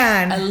 Say it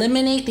again.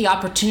 Eliminate the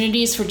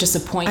opportunities for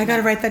disappointment. I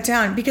gotta write that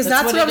down because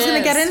that's what I was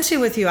gonna get into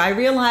with you. I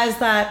realized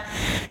that,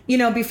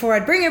 before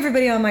I'd bring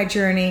everybody on my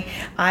journey,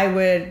 I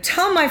would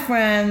tell my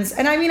friends,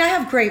 and I mean, I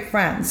have great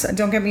friends,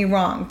 don't get me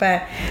wrong,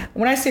 but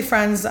when I say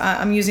friends,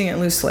 I'm using it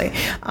loosely.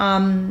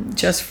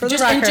 Just for the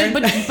record.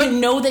 But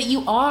know that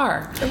you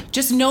are.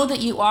 Just know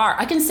that you are.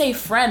 I can say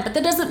friend, but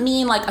that doesn't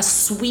mean like a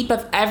sweep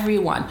of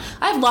everyone.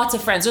 I have lots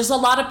of friends. There's a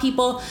lot of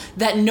people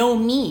that know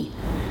me,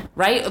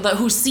 right?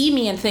 Who see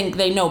me and think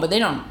they know, but they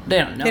don't know.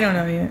 They don't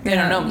know you. They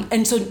don't know me.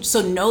 And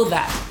so know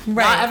that.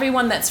 Right. Not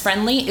everyone that's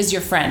friendly is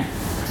your friend.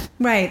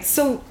 Right.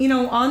 So,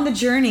 on the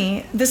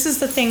journey, this is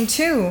the thing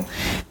too,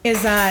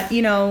 is that,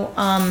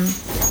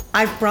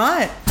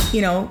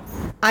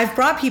 I've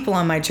brought people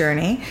on my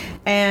journey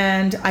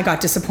and I got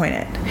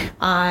disappointed.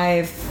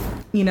 I've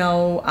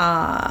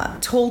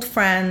told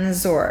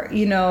friends, or,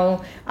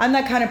 I'm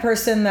that kind of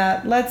person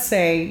that, let's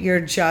say you're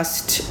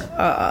just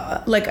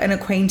like an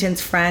acquaintance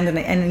friend,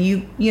 and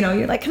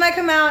you're like, can I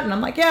come out? And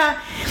I'm like,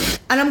 yeah.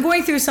 And I'm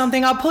going through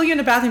something. I'll pull you in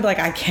the bathroom and be like,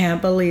 I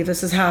can't believe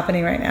this is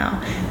happening right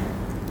now.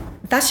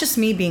 That's just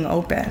me being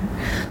open.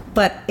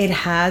 But it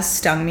has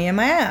stung me in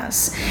my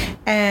ass.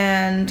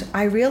 And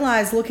I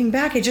realized, looking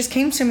back, it just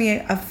came to me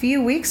a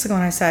few weeks ago,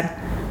 and I said,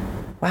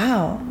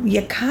 wow,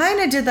 you kind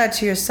of did that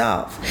to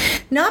yourself.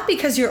 Not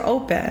because you're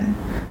open,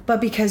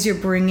 but because you're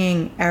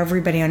bringing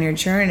everybody on your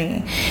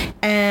journey.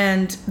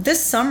 And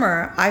this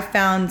summer, I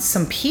found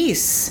some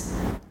peace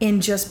in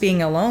just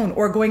being alone,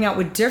 or going out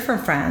with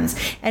different friends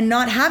and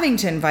not having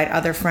to invite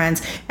other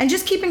friends, and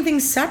just keeping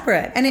things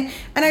separate. And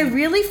I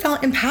really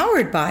felt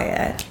empowered by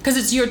it. Because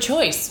it's your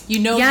choice.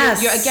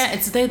 Yes.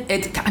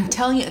 I'm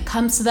telling you, it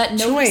comes to that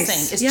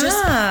noticing.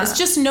 It's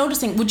just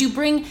noticing. Would you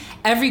bring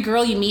every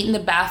girl you meet in the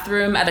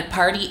bathroom at a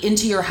party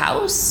into your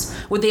house?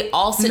 Would they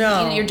all sit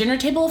and eat at your dinner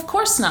table? Of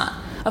course not.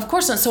 Of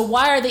course not. So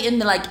why are they in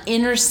the like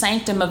inner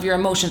sanctum of your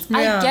emotions?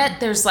 Yeah. I get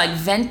there's like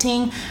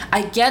venting.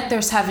 I get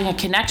there's having a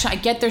connection. I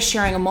get there's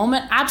sharing a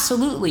moment.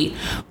 Absolutely.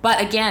 But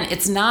again,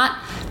 it's not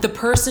the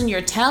person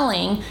you're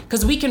telling,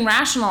 because we can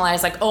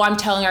rationalize like, oh, I'm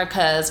telling her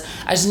because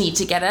I just need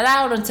to get it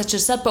out and such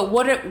and such. But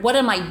what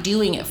am I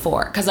doing it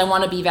for? Because I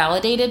want to be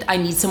validated. I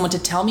need someone to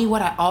tell me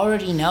what I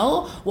already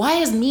know. Why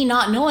is me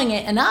not knowing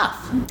it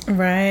enough?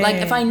 Right. Like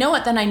if I know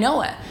it, then I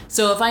know it.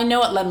 So if I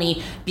know it, let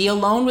me be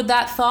alone with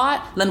that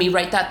thought. Let me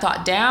write that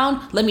thought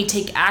down. Let me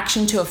take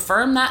action to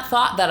affirm that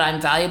thought, that I'm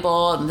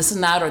valuable and this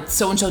and that, or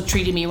so-and-so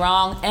treated me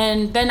wrong,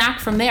 and then act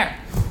from there.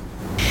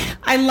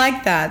 I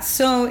like that.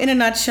 So in a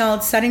nutshell,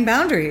 it's setting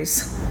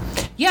boundaries.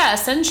 Yeah,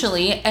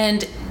 essentially.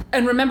 And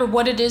remember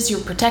what it is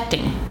you're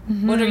protecting.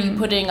 Mm-hmm. What are you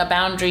putting a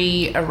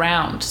boundary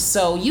around?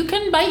 So you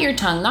can bite your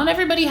tongue. Not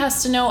everybody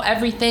has to know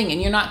everything,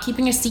 and you're not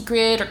keeping a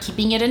secret or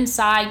keeping it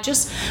inside.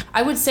 Just,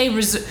 I would say,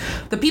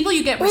 the people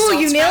you get results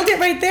from. You nailed it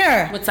right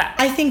there. What's that?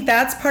 I think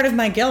that's part of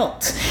my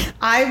guilt.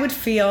 I would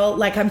feel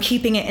like I'm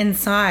keeping it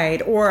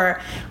inside,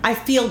 or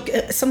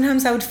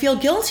sometimes I would feel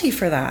guilty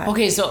for that.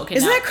 Okay, isn't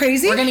that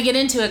crazy? We're going to get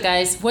into it,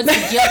 guys. What's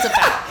the guilt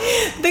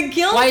about? The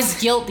guilt. Why is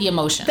guilt the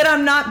emotion? That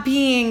I'm not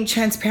being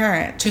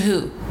transparent. To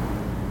who?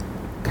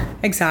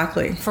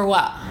 Exactly. For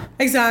what?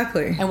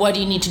 Exactly. And what do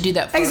you need to do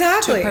that for?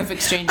 Exactly. To a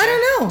perfect stranger? I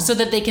don't know. So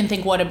that they can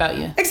think what about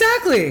you?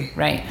 Exactly.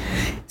 Right.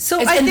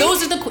 So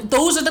those are the questions.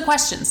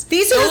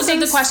 Those are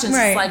the questions.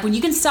 Right. It's like when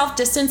you can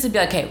self-distance and be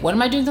like, okay, what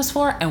am I doing this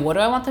for? And what do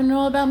I want them to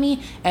know about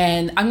me?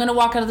 And I'm gonna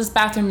walk out of this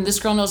bathroom and this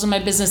girl knows my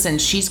business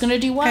and she's gonna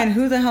do what? And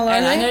who the hell are they?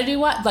 And I'm gonna do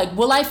what? Like,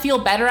 will I feel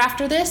better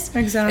after this?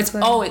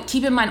 Exactly.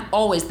 Keep in mind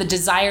always the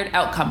desired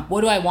outcome.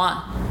 What do I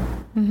want?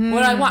 Mm-hmm. What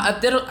do I want?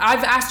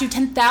 I've asked you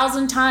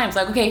 10,000 times.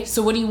 Like, okay,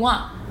 so what do you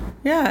want?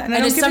 Yeah, and I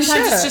don't give a shit.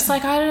 Sometimes it's just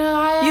like, I don't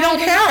know. You don't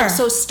care. Know.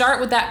 So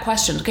start with that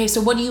question. Okay, so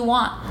what do you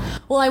want?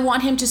 Well, I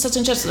want him to such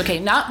and such. Okay,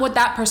 not what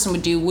that person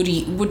would do. What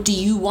do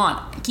you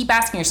want? Keep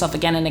asking yourself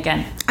again and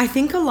again. I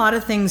think a lot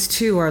of things,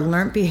 too, are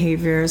learned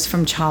behaviors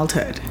from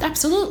childhood.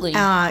 Absolutely.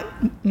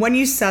 When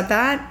you said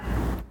that,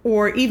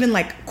 or even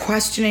like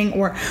questioning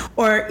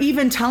or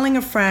even telling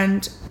a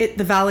friend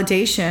the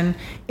validation,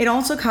 it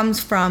also comes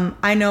from,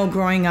 I know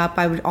growing up,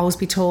 I would always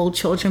be told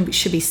children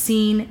should be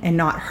seen and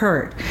not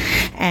heard.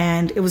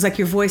 And it was like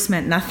your voice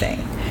meant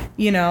nothing.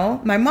 You know,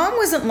 my mom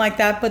wasn't like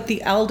that, but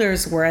the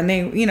elders were, and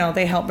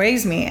they helped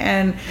raise me.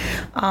 And,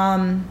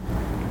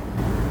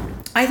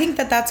 I think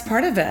that's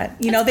part of it.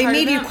 They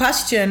made you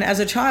question as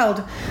a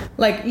child,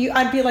 like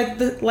I'd be like,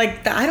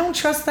 I don't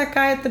trust that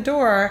guy at the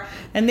door,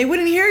 and they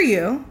wouldn't hear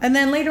you. And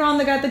then later on,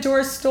 the guy at the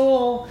door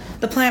stole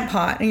the plant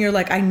pot, and you're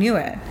like, I knew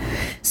it.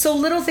 So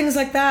little things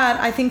like that,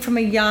 I think from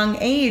a young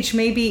age,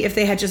 maybe if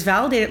they had just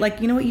validated, like,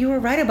 you know what, you were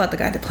right about the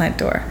guy at the plant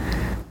door.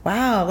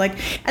 Wow.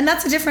 And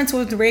that's the difference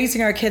with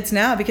raising our kids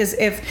now, because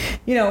if,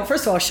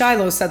 first of all,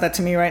 Shiloh said that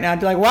to me right now, I'd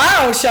be like,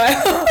 wow,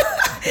 Shiloh.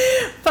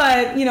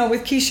 But,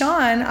 with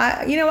Keyshawn,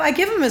 I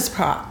give him his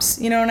props,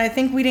 and I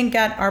think we didn't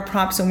get our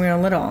props when we were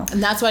little.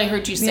 And that's what I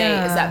heard you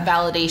say is that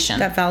validation.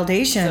 That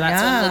validation, so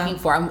that's what I'm looking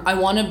for. I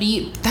want to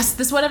be,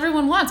 that's what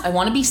everyone wants. I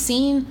want to be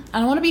seen.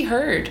 I want to be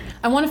heard.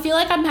 I want to feel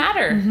like I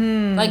matter.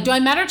 Mm-hmm. Like, do I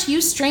matter to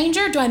you,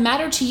 stranger? Do I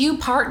matter to you,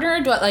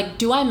 partner?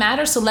 Do I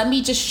matter? So let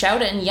me just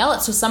shout it and yell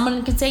it so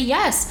someone can say,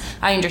 yes,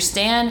 I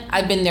understand.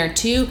 I've been there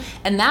too.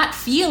 And that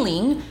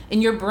feeling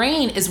in your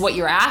brain is what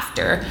you're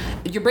after.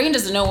 Your brain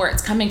doesn't know where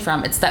it's coming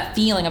from. It's that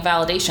feeling of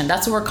validation.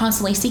 That's what we're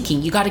constantly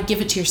seeking. You got to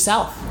give it to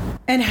yourself.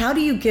 And how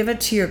do you give it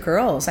to your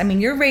girls? I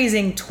mean, you're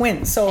raising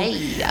twins. So,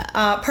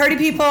 party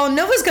people,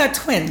 Nova's got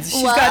twins.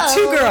 She's got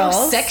two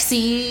girls.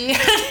 Sexy.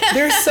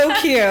 They're so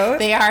cute.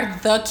 They are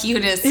the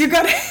cutest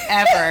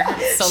ever.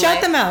 So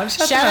shout them out.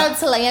 Shout out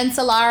to Leia and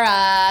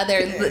Solara.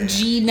 They're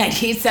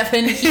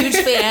G987 huge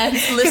fans.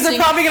 Because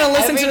they're probably going to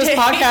listen to this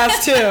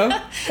podcast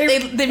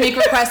too. They make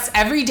requests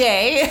every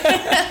day.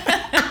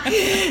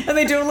 And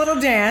they do a little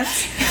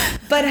dance.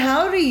 But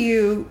how do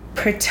you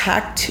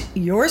protect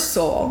your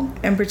soul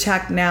and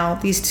protect now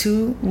these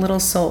two little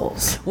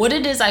souls? What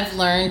it is I've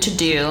learned to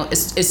do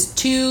is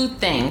two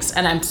things.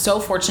 And I'm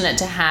so fortunate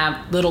to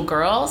have little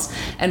girls.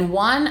 And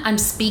one, I'm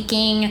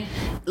speaking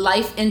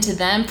life into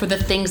them for the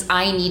things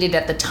I needed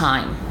at the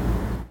time.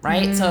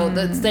 Right? So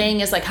the saying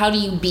is like, how do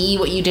you be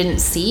what you didn't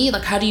see?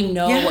 Like, how do you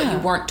know what you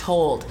weren't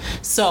told?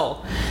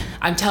 So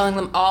I'm telling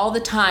them all the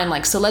time,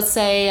 like, so let's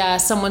say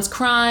someone's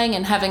crying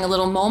and having a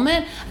little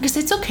moment. I guess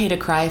it's okay to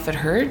cry if it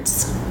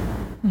hurts.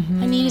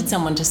 Mm-hmm. I needed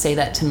someone to say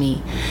that to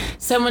me.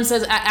 Someone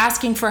says,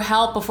 asking for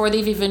help before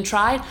they've even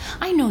tried.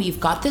 I know you've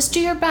got this.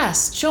 Do your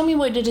best. Show me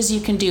what it is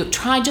you can do.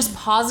 Try just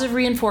positive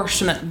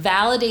reinforcement,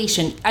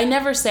 validation. I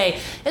never say,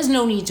 there's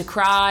no need to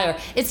cry or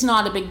it's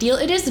not a big deal.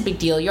 It is a big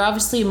deal. You're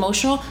obviously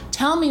emotional.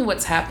 Tell me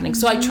what's happening.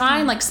 So I try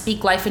and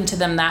speak life into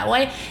them that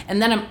way. And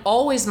then I'm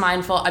always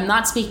mindful. I'm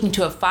not speaking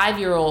to a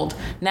 5-year-old.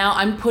 Now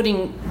I'm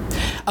putting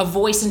a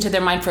voice into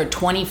their mind for a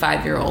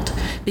 25-year-old.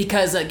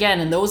 Because again,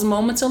 in those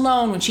moments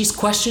alone, when she's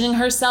questioning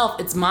herself,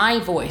 it's my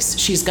voice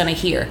she's going to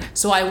hear.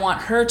 So I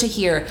want her to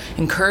hear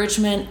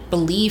encouragement,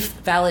 belief,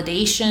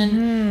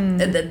 validation.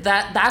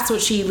 That's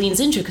what she leans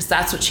into, because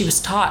that's what she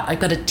was taught. I've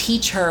got to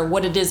teach her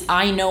what it is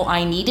I know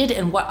I needed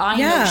and what I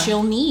know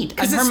she'll need.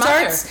 I'm her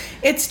mother.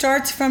 It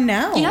starts from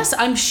now. Yes,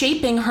 I'm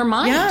shaping her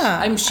mind. Yeah,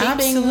 I'm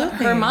shaping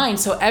her mind.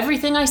 So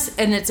everything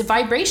and it's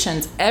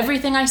vibrations.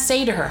 Everything I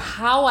say to her,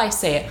 how I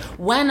say it,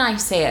 when I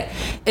say say it,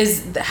 is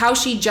how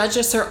she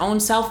judges her own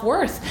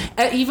self-worth.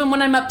 Even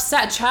when I'm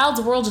upset, a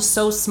child's world is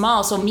so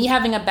small. So me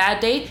having a bad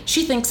day,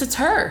 she thinks it's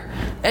her.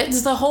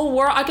 It's the whole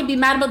world. I could be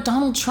mad about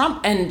Donald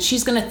Trump and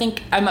she's going to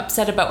think I'm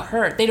upset about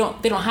her. They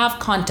don't have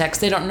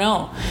context. They don't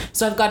know.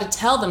 So I've got to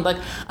tell them, like,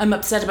 I'm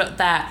upset about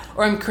that,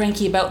 or I'm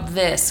cranky about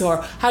this, or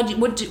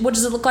what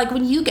does it look like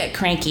when you get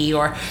cranky?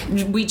 Or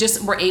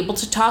we're able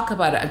to talk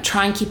about it. I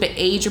try and keep it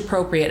age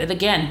appropriate. And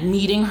again,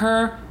 meeting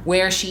her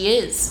where she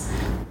is.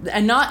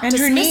 And not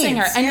dismissing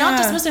her. And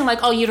not dismissing like,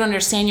 oh, you don't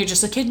understand, you're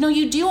just a kid. No,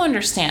 you do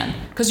understand,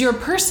 because you're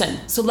a person.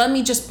 So let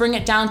me just bring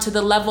it down to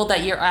the level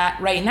that you're at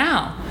right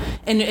now.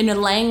 In a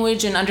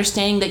language and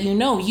understanding that you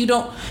know. You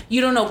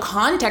don't know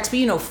context, but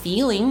you know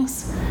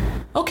feelings.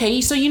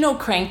 Okay, so you know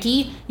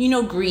cranky, you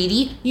know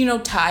greedy, you know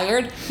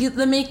tired.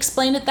 Let me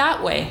explain it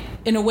that way,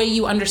 in a way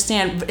you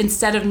understand,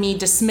 instead of me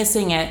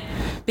dismissing it,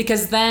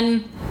 because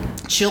then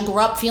she'll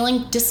grow up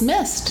feeling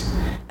dismissed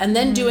and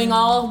then doing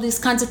all these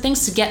kinds of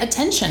things to get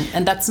attention,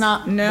 and that's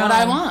not what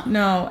I want.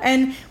 No.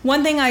 And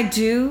one thing I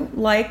do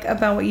like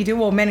about what you do,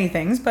 well, many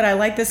things, but I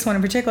like this one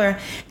in particular.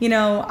 You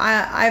know,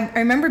 I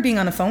remember being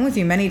on the phone with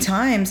you many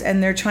times,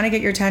 and they're trying to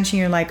get your attention.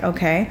 You're like,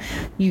 okay,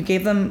 you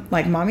gave them,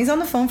 like, mommy's on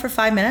the phone for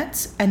 5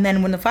 minutes, and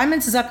then when the 5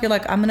 minutes is up, you're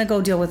like, I'm gonna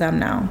go deal with them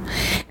now.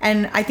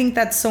 And I think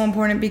that's so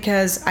important,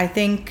 because I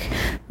think,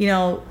 you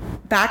know,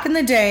 back in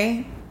the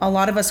day, a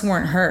lot of us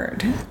weren't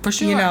heard. For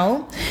sure. You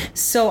know?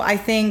 So I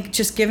think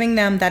just giving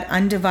them that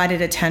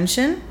undivided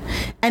attention,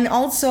 and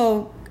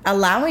also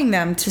allowing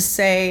them to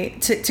say,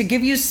 to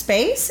give you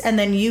space, and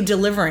then you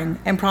delivering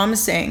and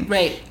promising.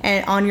 Right.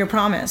 And on your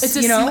promise. It's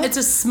it's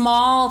a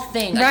small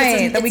thing. Like,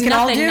 right. That we can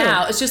all do.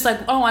 Now. It's just like,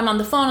 oh, I'm on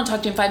the phone, I'll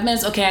talk to you in 5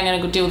 minutes. Okay, I'm going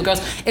to go deal with the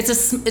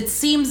girls. It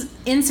seems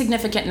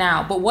insignificant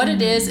now. But what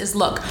it is,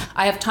 look,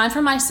 I have time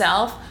for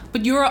myself,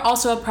 but you're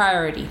also a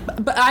priority.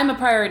 But I'm a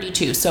priority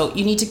too. So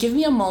you need to give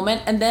me a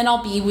moment, and then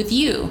I'll be with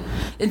you.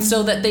 And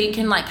so that they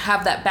can, like,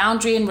 have that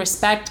boundary and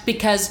respect,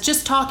 because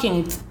just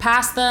talking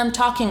past them,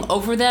 talking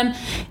over them,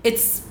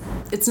 it's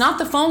not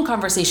the phone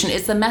conversation.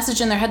 It's the message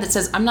in their head that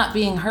says, I'm not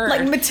being heard.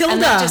 Like Matilda.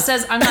 And that just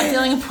says, I'm not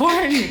feeling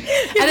important.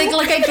 I think,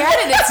 like, I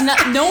get it. It's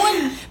not, no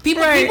one,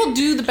 people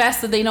do the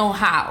best that they know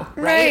how.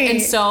 Right.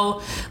 And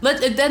so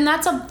then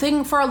that's a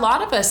thing for a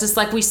lot of us. It's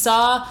like we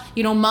saw,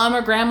 you know, mom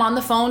or grandma on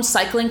the phone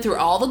cycling through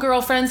all the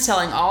girlfriends,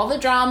 telling all the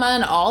drama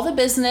and all the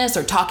business,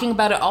 or talking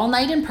about it all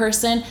night in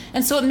person.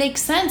 And so it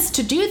makes sense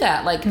to do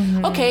that. Like,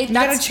 okay, you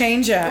gotta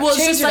change it. Well,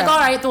 it's just like, all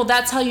right, well,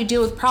 that's how you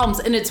deal with problems.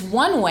 And it's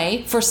one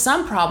way for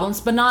some problems,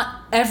 but not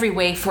every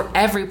way for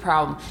every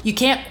problem. You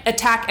can't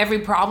attack every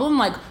problem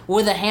like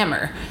with a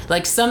hammer.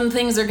 Like, some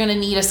things are going to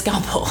need a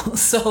scalpel.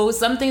 So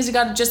some things you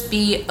got to just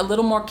be a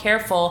little more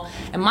careful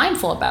and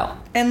mindful about.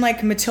 And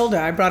like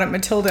Matilda, I brought up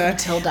Matilda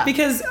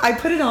because I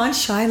put it on.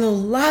 Shiloh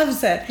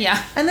loves it.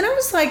 Yeah. And then I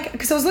was like,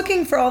 because I was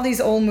looking for all these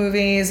old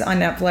movies on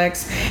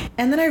Netflix,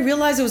 and then I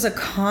realized it was a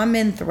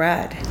common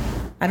thread.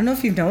 I don't know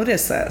if you've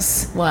noticed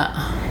this. What?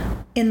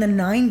 In the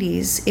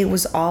 90s, it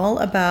was all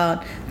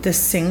about the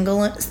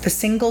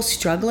single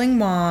struggling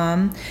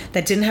mom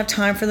that didn't have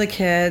time for the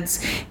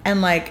kids,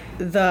 and like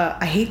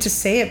I hate to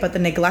say it, but the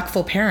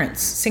neglectful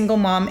parents, single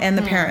mom and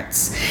the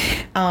parents.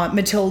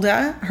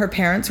 Matilda, her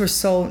parents were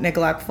so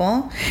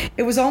neglectful.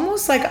 It was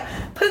almost like,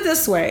 put it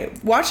this way,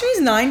 watching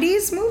these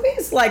 90s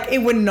movies, like, it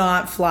would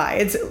not fly.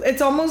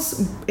 It's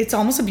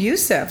almost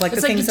abusive, like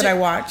it's the things that I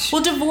watch.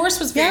 Well, divorce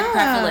was very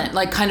prevalent,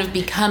 like kind of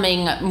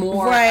becoming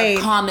more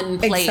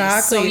commonplace.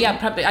 Exactly. So yeah,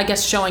 probably, I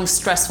guess, showing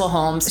stressful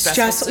homes,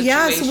 stressful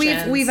situations.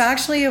 So we've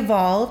actually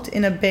evolved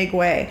in a big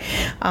way,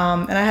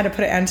 and I had to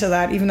put an end to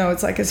that, even though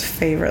it's like his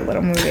favorite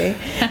little movie.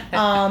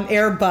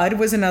 Air Bud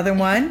was another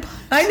one.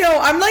 I know,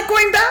 I'm like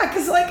going back,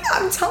 because like,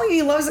 I'm telling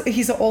you,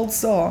 he's an old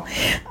soul.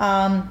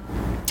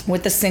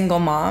 With the single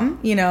mom,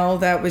 you know,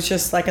 that was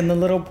just like, and the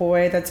little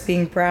boy that's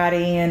being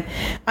bratty, and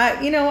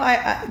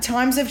I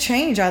times have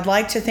changed. I'd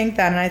like to think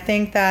that, and I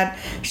think that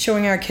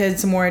showing our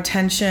kids more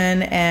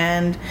attention,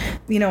 and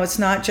you know, it's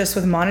not just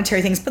with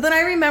monetary things. But then I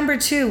remember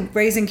too,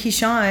 raising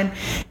Keyshawn,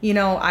 you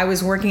know, I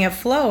was working at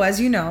Flow, as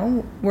you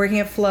know,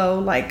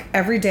 like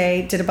every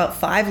day, did about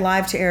 5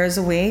 live to airs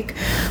a week.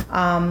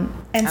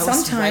 And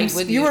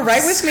sometimes you were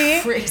right with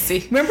me.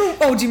 Crazy. Remember?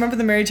 Oh, do you remember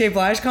the Mary J.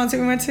 Blige concert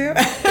we went to?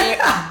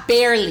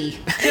 Barely.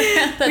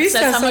 That's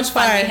how much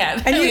fun we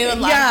had. And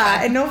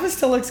and Nova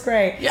still looks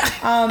great.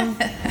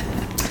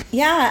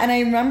 Yeah. And I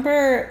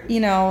remember,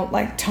 you know,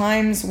 like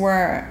times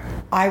where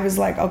I was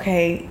like,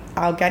 okay,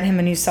 I'll get him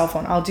a new cell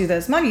phone. I'll do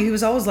this. Mind you, he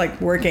was always like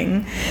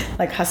working,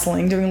 like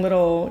hustling, doing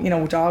little, you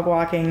know, dog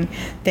walking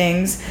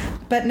things.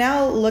 But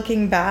now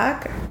looking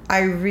back,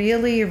 I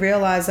really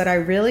realized that I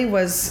really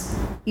was,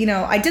 you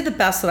know, I did the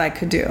best that I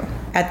could do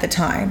at the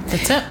time.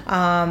 That's it.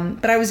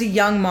 But I was a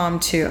young mom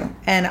too.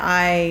 And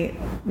I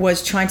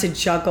was trying to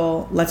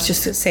juggle, let's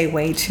just say,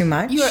 way too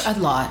much. You're a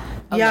lot.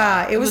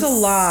 It was a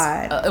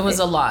lot. It was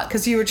a lot.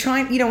 Because you were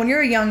trying, when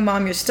you're a young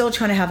mom, you're still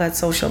trying to have that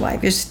social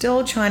life. You're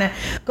still trying to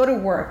go to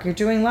work. You're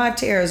doing live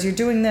to airs. You're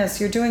doing this.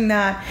 You're doing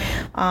that.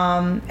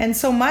 And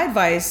so my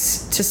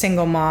advice to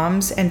single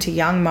moms and to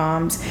young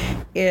moms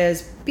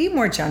is be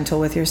more gentle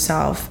with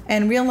yourself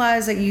and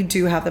realize that you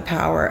do have the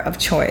power of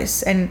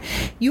choice. And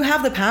you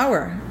have the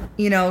power.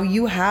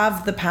 You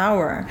have the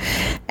power.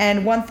 And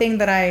the one thing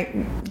that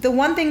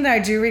I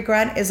do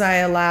regret is I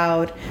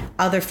allowed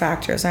other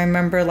factors. I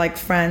remember like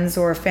friends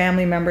or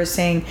family members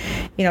saying,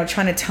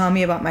 trying to tell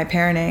me about my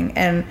parenting.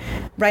 And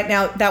right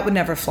now that would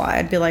never fly.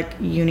 I'd be like,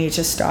 you need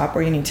to stop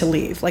or you need to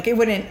leave. Like it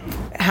wouldn't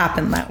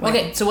happen that way.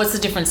 Okay. So what's the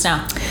difference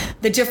now?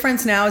 The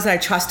difference now is I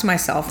trust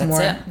myself more.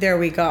 That's it. There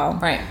we go.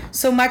 Right.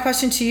 So my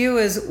question to you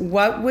is,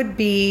 what would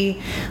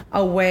be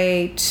a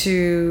way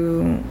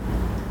to,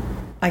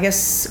 I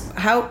guess,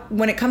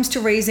 when it comes to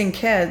raising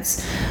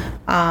kids,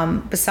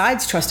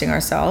 besides trusting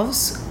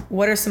ourselves,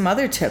 what are some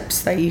other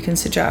tips that you can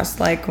suggest?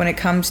 Like when it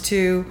comes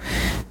to,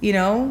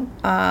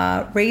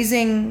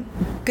 raising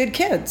good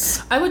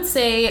kids? I would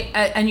say,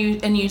 and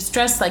you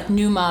stress like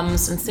new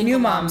moms and single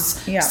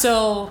moms. Yeah.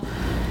 So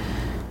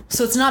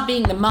it's not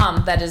being the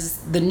mom that is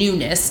the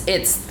newness,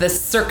 it's the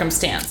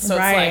circumstance. So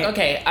right. It's like,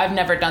 okay, I've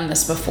never done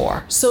this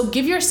before. So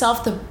give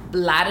yourself the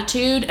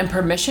latitude and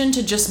permission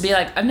to just be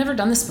like, I've never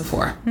done this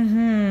before.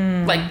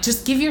 Mm-hmm. Like,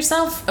 just give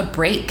yourself a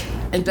break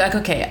and be like,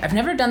 okay, I've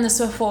never done this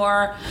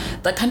before.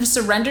 Like, kind of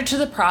surrender to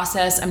the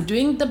process. I'm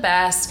doing the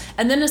best,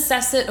 and then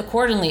assess it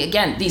accordingly.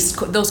 Again,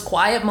 those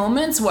quiet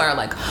moments where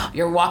like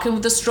you're walking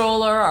with the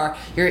stroller or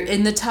you're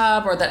in the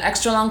tub or that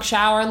extra long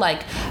shower,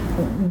 like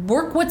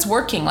work what's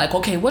working. Like,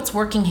 okay, what's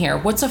working here?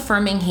 What's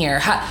affirming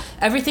here?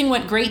 Everything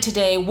went great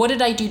today. What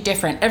did I do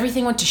different?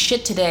 Everything went to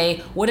shit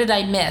today. What did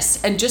I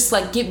miss? And just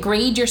like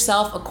grade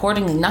yourself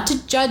accordingly, not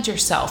to judge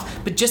yourself,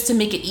 but just to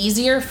make it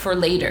easier for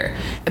later.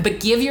 But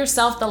give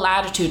yourself the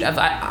latitude of,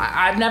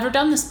 I've never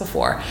done this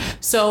before.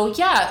 So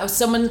yeah, if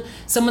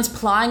someone's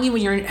plying you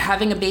when you're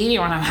having a baby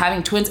or when I'm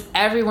having twins,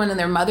 everyone and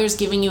their mother's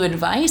giving you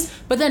advice.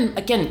 But then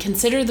again,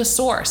 consider the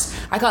source.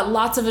 I got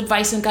lots of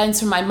advice and guidance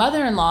from my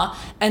mother-in-law,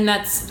 and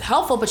that's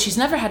helpful, but she's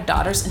never had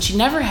daughters and she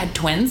never had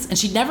twins and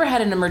she never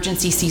had an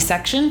emergency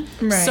C-section.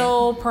 Right.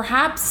 So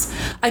perhaps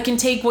I can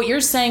take what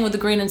you're saying with a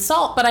grain of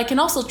salt, but I can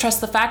also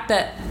trust the fact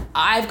that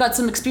I've got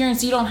some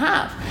experience you don't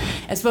have.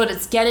 And so it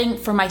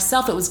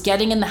was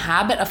getting in the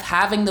habit of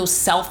having those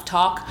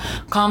self-talk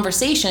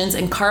conversations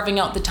and carving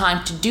out the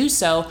time to do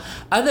so.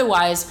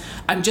 Otherwise,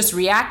 I'm just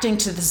reacting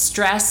to the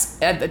stress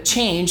of the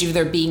change,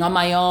 either being on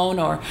my own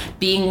or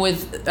being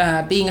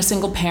a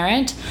single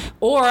parent,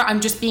 or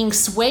I'm just being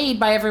swayed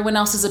by everyone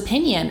else's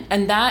opinion.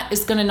 And that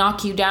is going to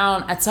knock you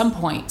down at some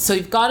point. So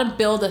you've got to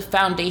build a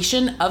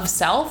foundation of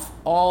self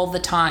all the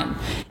time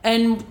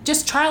and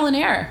just trial and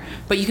error.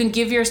 But you can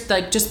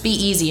just be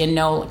easy and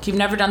know, like, you've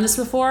never done this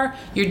before,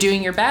 you're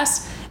doing your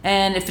best,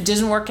 and if it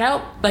doesn't work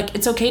out, like,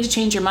 it's okay to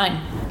change your mind.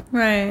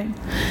 Right.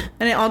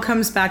 And it all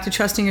comes back to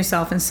trusting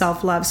yourself and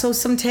self-love. So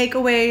some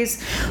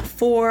takeaways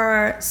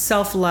for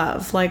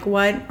self-love, like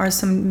what are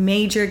some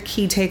major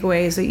key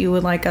takeaways that you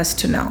would like us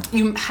to know?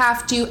 You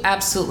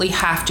absolutely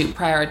have to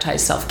prioritize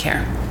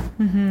self-care.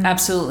 Mm-hmm.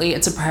 Absolutely.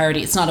 It's a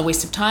priority. It's not a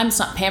waste of time. It's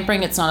not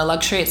pampering. It's not a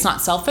luxury. It's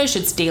not selfish.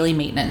 It's daily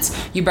maintenance.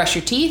 You brush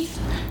your teeth,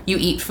 you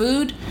eat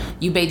food,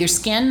 you bathe your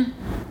skin,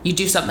 you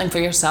do something for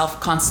yourself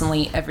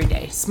constantly every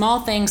day.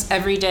 Small things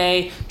every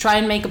day. Try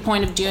and make a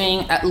point of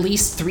doing at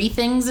least 3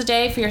 things a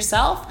day for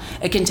yourself.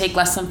 It can take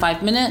less than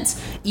 5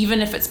 minutes,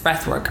 even if it's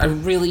breath work. I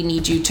really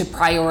need you to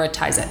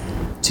prioritize it,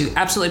 to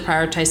absolutely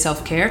prioritize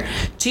self-care.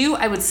 2,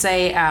 I would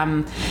say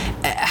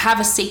have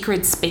a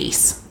sacred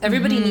space.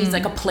 Everybody needs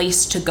like a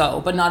place to go,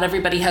 but not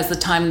everybody has the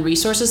time and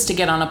resources to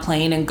get on a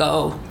plane and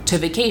go to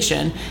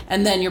vacation.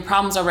 And then your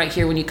problems are right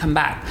here when you come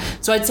back.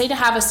 So I'd say to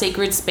have a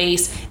sacred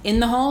space in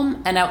the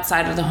home and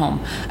outside of the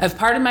home. If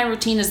part of my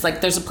routine is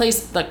like, there's a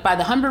place like by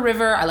the Humber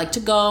River I like to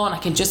go, and I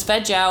can just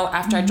veg out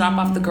after I drop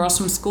off the girls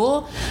from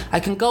school.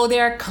 I can go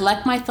there,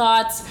 collect my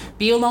thoughts,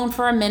 be alone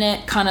for a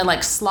minute, kind of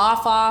like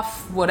slough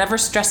off whatever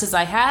stresses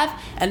I have,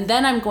 and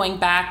then I'm going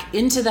back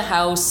into the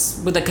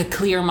house with like a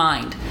clear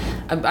mind.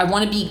 I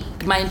want to be,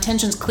 my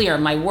intention's clear,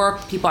 my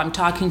work, people I'm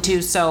talking to.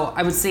 So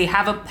I would say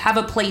have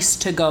a place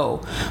to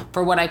go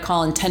for what I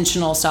call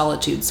intentional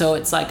solitude. So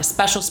it's like a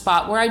special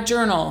spot where I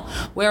journal,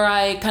 where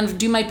I kind of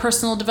do my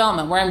personal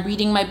development, where I'm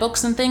reading my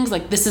books and things.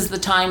 Like, this is the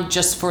time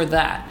just for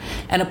that.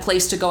 And a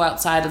place to go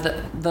outside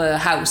of the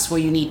house where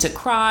you need to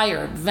cry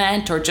or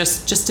vent or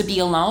just to be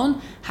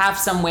alone. Have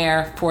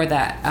somewhere for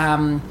that.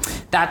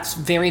 That's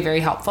very, very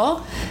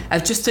helpful.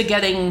 Just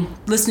to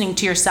listening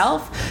to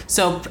yourself.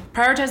 So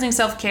prioritizing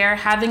self-care,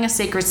 having a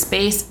sacred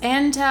space,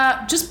 and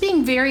just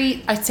being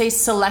very, I'd say,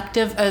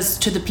 selective as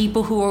to the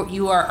people who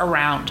you are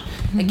around.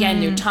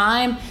 Again, your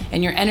time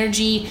and your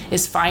energy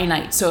is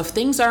finite. So if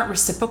things aren't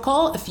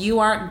reciprocal, if you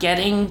aren't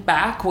getting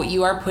back what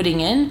you are putting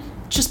in,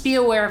 just be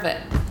aware of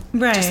it.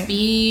 Right. Just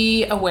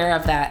be aware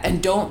of that,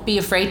 and don't be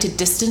afraid to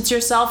distance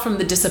yourself from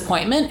the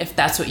disappointment if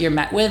that's what you're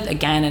met with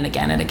again and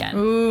again and again.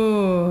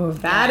 Ooh,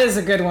 that is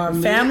a good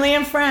one. Family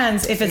and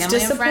friends. If it's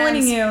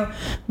disappointing you,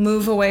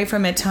 move away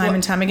from it time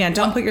and time again.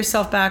 Don't put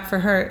yourself back for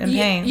hurt and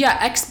pain.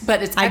 Yeah,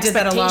 but it's I did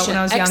that a lot when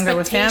I was younger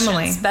with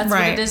family. That's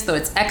what it is, though.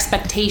 It's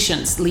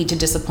expectations lead to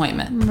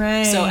disappointment.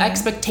 Right. So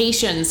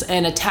expectations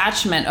and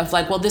attachment of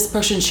like, well, this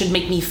person should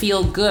make me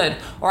feel good,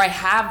 or I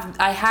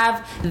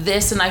have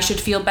this and I should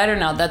feel better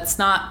now. That's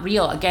not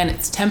real. Again,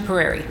 it's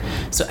temporary.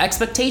 So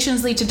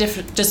expectations lead to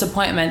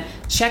disappointment.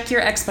 Check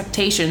your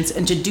expectations,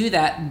 and to do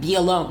that, be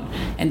alone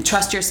and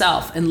trust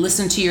yourself and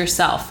listen to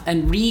yourself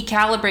and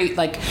recalibrate,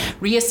 like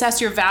reassess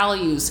your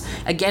values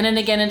again and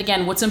again and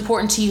again. What's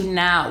important to you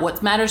now?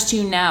 What matters to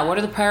you now? What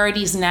are the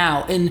priorities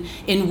now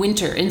in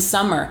winter, in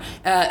summer,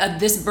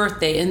 this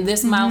birthday, in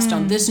this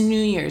milestone, this New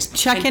Year's?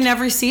 Check in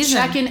every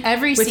season. Check in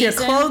every season. With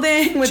your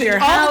clothing, with your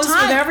house,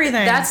 with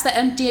everything. That's the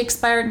empty,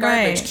 expired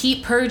garbage. Right.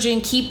 Keep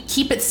purging.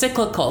 Keep it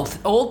cyclical.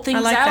 Old things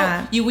out.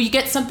 That. You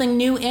get something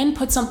new in,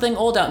 put something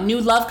old out. New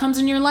love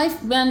comes in your life,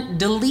 then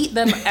delete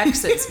them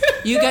exes.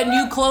 You get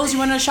new clothes, you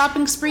went on a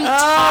shopping spree,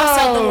 toss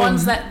out the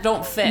ones that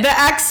don't fit. The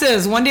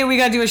exes. One day we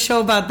got to do a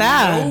show about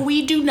that. No,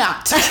 we do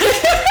not.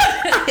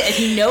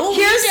 No,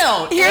 we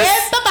don't.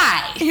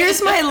 Bye-bye.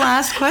 Here's my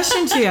last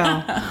question to you.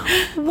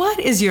 What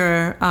is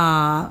your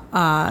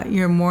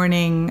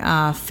morning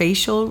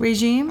facial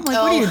regime?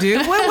 Like, what do you do?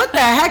 What the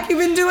heck you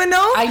been doing,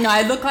 though? I know.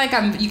 I look like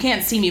you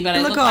can't see me, but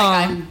I look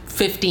like I'm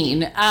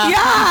 15.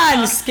 Yeah,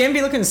 and skin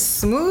be looking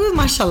smooth,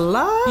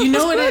 mashallah. You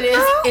know what it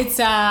is?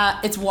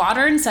 It's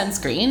water and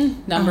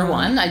sunscreen, number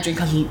one. I drink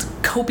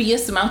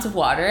copious amounts of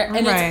water,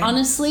 and it's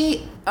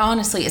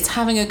honestly, it's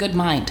having a good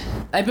mind.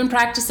 I've been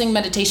practicing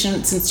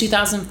meditation since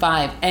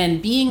 2005,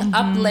 and being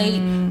up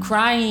late,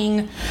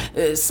 crying,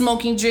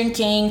 smoking,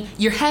 drinking,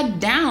 your head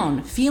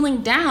down,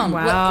 feeling down,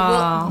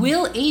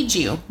 will age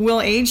you.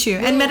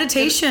 And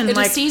meditation,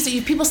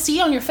 people see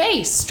on your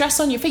face, stress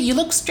on your face. You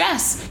look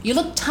stressed. You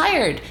look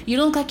tired. You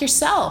don't look like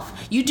yourself.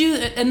 You do,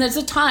 and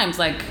there's times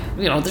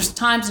there's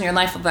times in your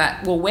life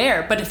that will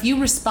wear. But if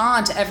you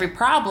respond to every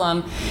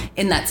problem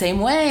in that same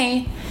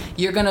way,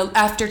 you're going to,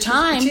 after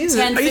time,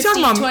 10,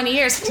 15, 20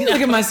 years.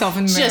 Look at myself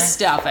in the mirror. Just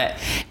stop it.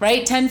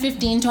 Right? 10,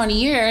 15, 20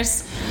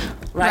 years,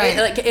 right?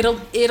 Like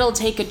it'll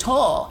take a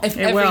toll if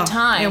every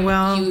time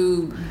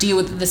you deal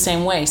with it the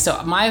same way.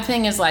 So my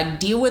thing is like,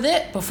 deal with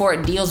it before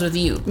it deals with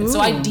you. Ooh.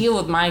 So I deal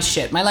with my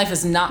shit. My life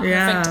is not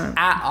perfect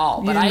at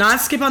all. But you do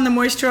not skip on the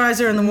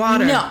moisturizer and the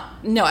water.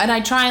 No, and I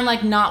try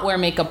and not wear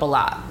makeup a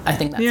lot. I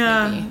think that's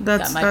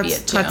that might be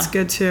it too. That's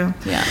good too.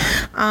 Yeah.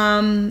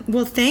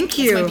 Well, thank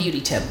you. That's my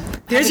beauty tip.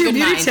 There's your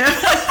beauty tip.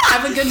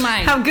 Have a good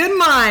mind. Have a good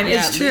mind.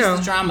 Yeah, it's true.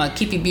 The drama,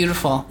 keep you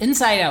beautiful.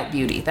 Inside out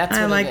beauty. That's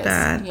what I like it is.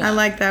 that. Yeah. I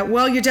like that.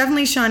 Well, you're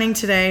definitely shining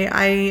today.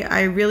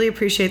 I really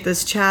appreciate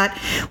this chat.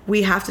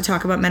 We have to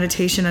talk about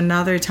meditation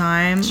another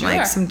time,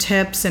 like some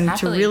tips and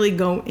to really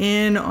go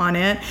in on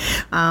it.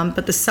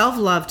 But the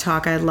self-love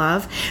talk I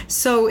love.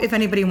 So if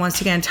anybody wants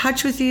to get in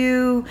touch with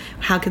you,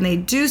 how can they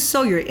do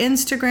so? Your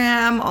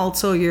Instagram,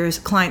 also your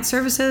client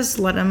services,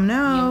 let them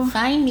know. You'll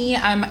find me.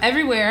 I'm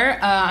everywhere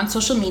on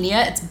social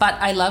media. It's But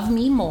I Love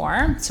Me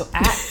More. So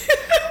at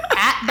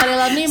But I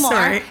Love Me More.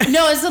 Sorry.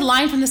 No, it's a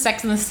line from the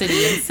Sex and the City.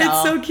 It's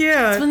so cute.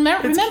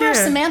 Remember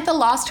Samantha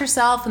lost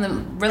herself in the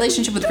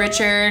relationship with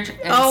Richard?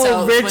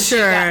 And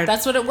Richard.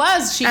 That's what it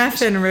was.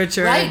 Effing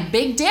Richard. Right,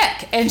 big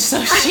dick. And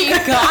so she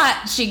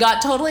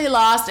got totally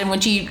lost. And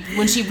when she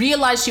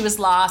realized she was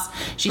lost,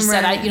 she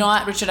said, you know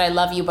what, Richard, I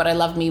love you, but I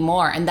love me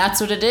more. And that's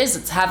what it is.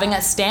 It's having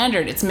a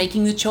standard. It's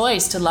making the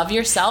choice to love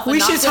yourself. And we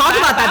should talk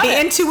about that. The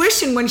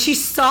intuition when she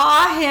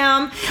saw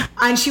him,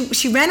 and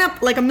she ran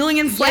up like a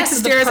million flights of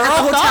stairs at the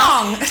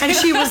hotel, and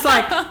she was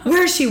like,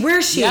 "Where is she? Where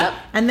is she?" Yep.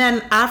 And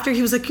then after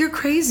he was like, "You're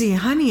crazy,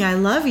 honey. I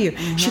love you."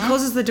 Mm-hmm. She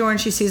closes the door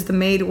and she sees the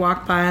maid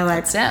walk by,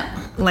 like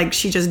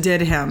she just did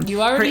him.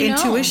 You already know.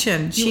 Her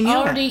intuition. She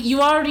knew it.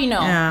 You already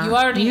know. Yeah. You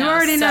already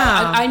know. So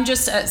I'm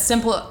just a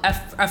simple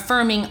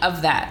affirming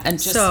of that, and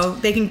just so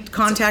they can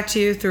contact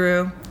you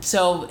through.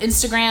 So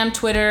Instagram,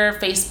 Twitter,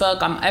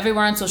 Facebook, I'm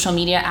everywhere on social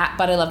media at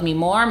But I Love Me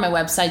More. My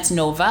website's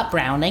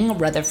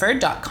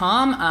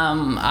novabrowningrutherford.com.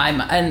 I'm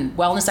a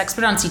wellness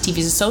expert on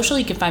CTV's Social.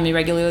 You can find me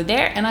regularly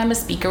there. And I'm a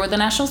speaker with the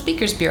National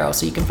Speakers Bureau,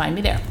 so you can find me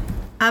there.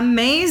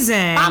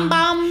 Amazing. Bam,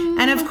 bam.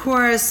 And of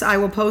course, I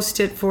will post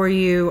it for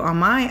you on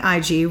my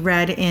IG,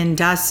 Red in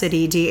Da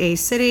City, DA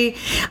City.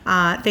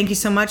 Thank you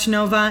so much,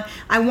 Nova.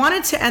 I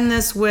wanted to end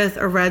this with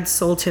a Red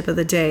Soul Tip of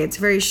the Day. It's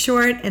very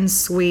short and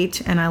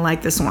sweet, and I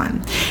like this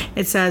one.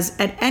 It says,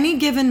 at any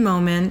given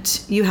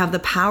moment, you have the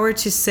power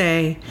to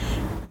say,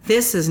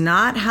 this is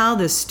not how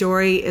this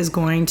story is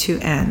going to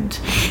end.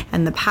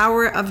 And the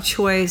power of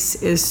choice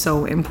is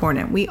so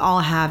important. We all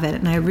have it.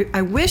 And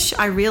I wish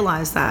I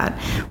realized that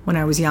when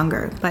I was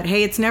younger. But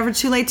hey, it's never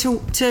too late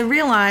to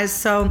realize.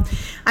 So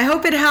I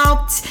hope it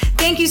helped.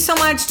 Thank you so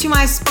much to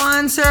my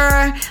sponsor.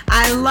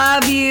 I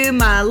love you,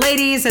 my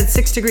ladies at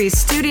 6 Degrees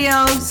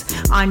Studios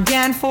on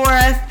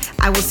Danforth.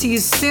 I will see you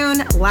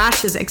soon.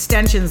 Lashes,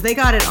 extensions, they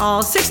got it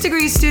all. 6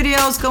 Degrees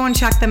Studios, go and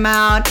check them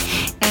out.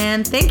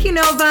 And thank you,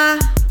 Nova.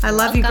 I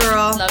love you,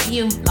 girl. Love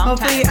you.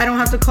 Hopefully, I don't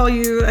have to call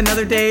you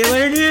another day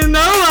like,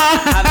 Nova.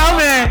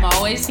 I'm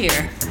always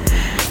here.